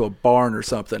crashes into a barn or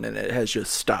something and it has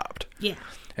just stopped. Yeah.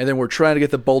 And then we're trying to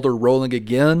get the boulder rolling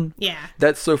again. Yeah.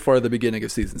 That's so far the beginning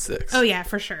of season 6. Oh, yeah,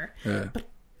 for sure. Yeah. But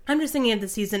I'm just thinking of the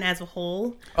season as a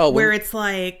whole, Oh, well- where it's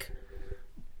like,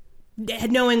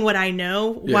 knowing what I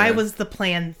know, why Yeah. was the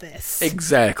plan this?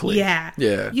 Exactly. Yeah.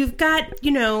 Yeah. You've got,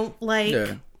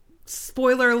 Yeah.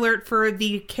 spoiler alert for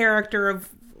the character of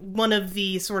one of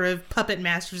the sort of puppet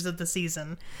masters of the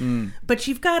season. But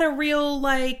you've got a real,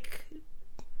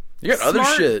 You got other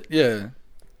Smart. shit. Yeah.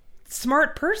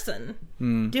 smart person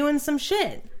doing some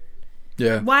shit.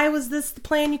 Yeah. Why was this the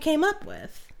plan you came up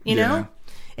with? You Yeah. know?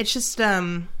 It's just,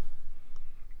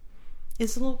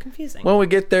 it's a little confusing. When we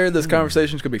get there, this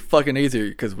conversation's going to be fucking easier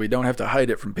because we don't have to hide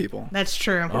it from people. That's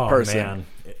true. Oh, person.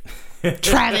 man.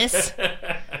 Travis.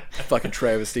 Fucking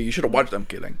travesty. You should have watched. I'm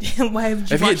kidding. Why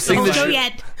haven't you Have you watched the seen whole the show shit?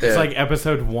 yet? It's Yeah. like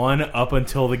episode 1 up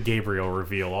until the Gabriel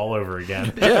reveal all over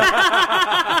again.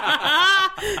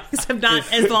 Except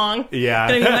not as long. Yeah.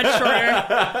 Gonna be much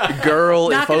shorter. Girl,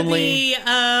 Not if gonna only. be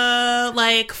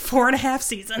 4.5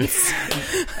 seasons.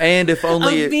 And if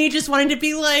only. Of me just wanting to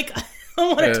be like, I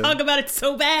want to talk about it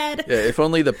so bad. Yeah, if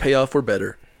only the payoff were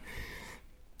better.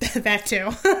 That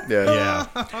too. Yeah.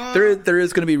 Yeah. There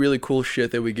is going to be really cool shit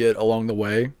that we get along the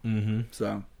way. Mm-hmm.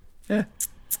 So, yeah.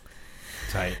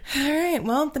 Tight. All right.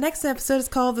 Well, the next episode is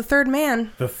called The Third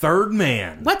Man. The Third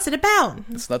Man. What's it about?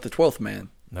 It's not the 12th man,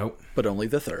 Nope. but only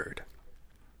the 3rd.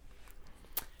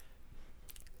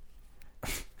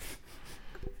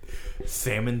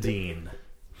 Sam and Dean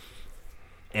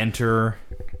enter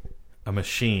a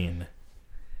machine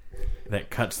that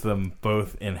cuts them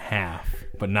both in half,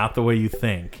 but not the way you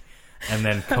think, and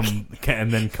then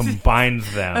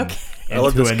combines them I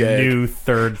love into this a gag. new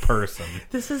third person.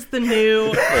 This is the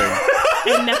new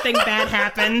and nothing bad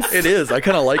happens. It is. I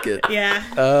kind of like it. Yeah.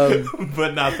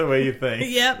 But not the way you think.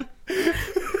 Yep.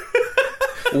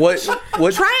 What?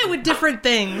 Try it with different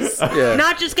things. Yeah.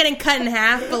 Not just getting cut in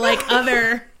half, but like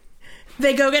other.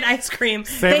 They go get ice cream.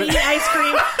 They eat ice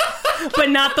cream, but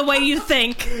not the way you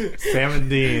think. Sam and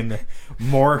Dean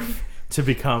morph to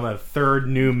become a third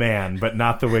new man, but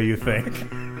not the way you think.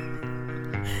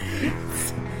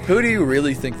 Who do you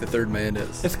really think the 3rd man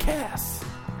is? It's Cass.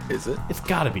 Is it? It's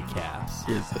gotta be Cass.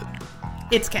 Is it?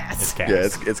 It's Cass. It's Cass.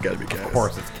 Yeah, it's got to be Cass. Of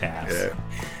course it's Cass. Yeah.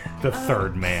 The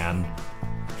third man.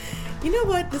 You know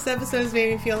what this episode has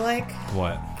made me feel like?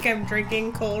 What? Like I'm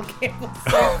drinking cold Campbell's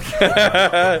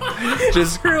soup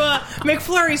Just through a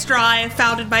McFlurry straw I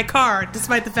found in my car,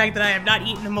 despite the fact that I have not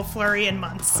eaten a McFlurry in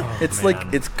months. it's man.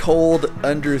 like it's cold,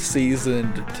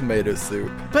 under-seasoned tomato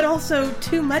soup. But also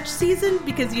too much seasoned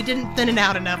because you didn't thin it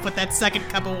out enough with that second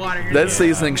cup of water. That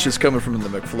seasoning's just coming from the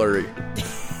McFlurry.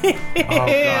 Oh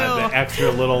god, the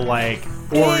extra little like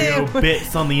Oreo Ew.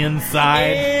 bits on the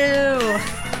inside. Ew.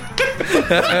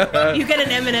 You get an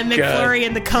M&M McFlurry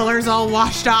and the color's all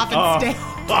washed off and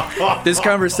stained. This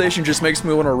conversation just makes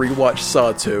me want to rewatch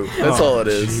Saw 2. That's all it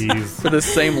is. jeez. For the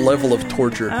same level of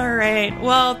torture. All right.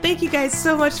 Well, thank you guys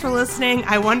so much for listening.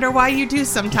 I wonder why you do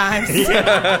sometimes.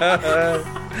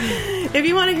 If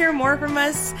you want to hear more from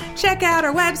us, check out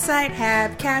our website,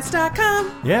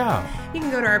 habcast.com. Yeah. You can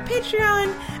go to our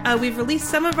Patreon. We've released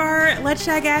some of our Let's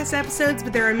Shag Ass episodes,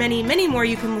 but there are many, many more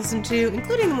you can listen to,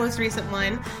 including the most recent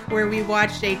one, where we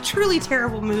watched a truly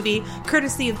terrible movie,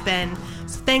 courtesy of Ben.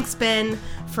 So thanks, Ben,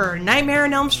 for Nightmare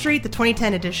on Elm Street, the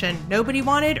 2010 edition. Nobody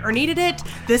wanted or needed it.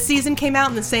 This season came out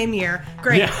in the same year.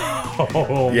 Great. Yeah.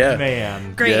 Oh Yeah.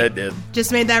 man. Great. Yeah, it did.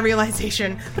 Just made that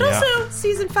realization. But Yeah. also,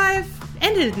 season 5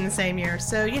 ended in the same year.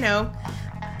 So,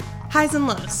 highs and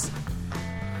lows.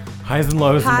 Highs and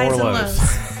lows Highs and more and lows.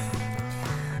 lows.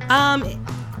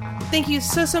 Thank you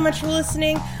so much for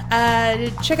listening.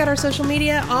 Check out our social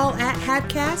media, all at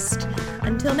Habcast.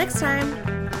 Until next time,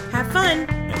 have fun.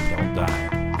 And don't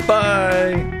die.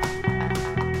 Bye.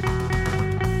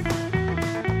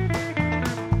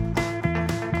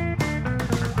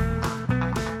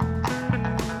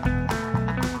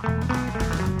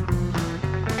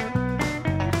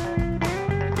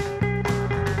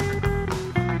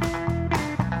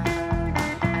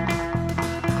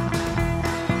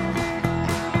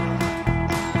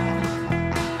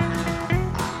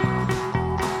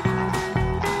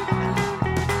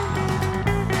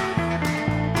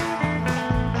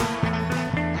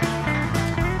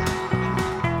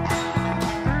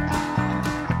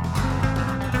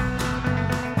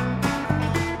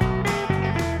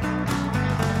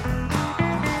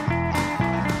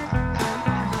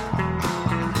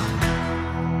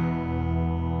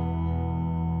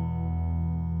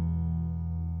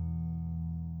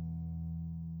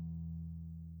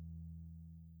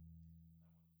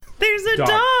 There's a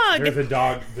dog. There's a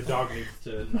dog. The dog needs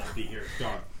to not be here.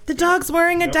 Dog. The dog's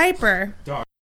wearing a diaper. Dog.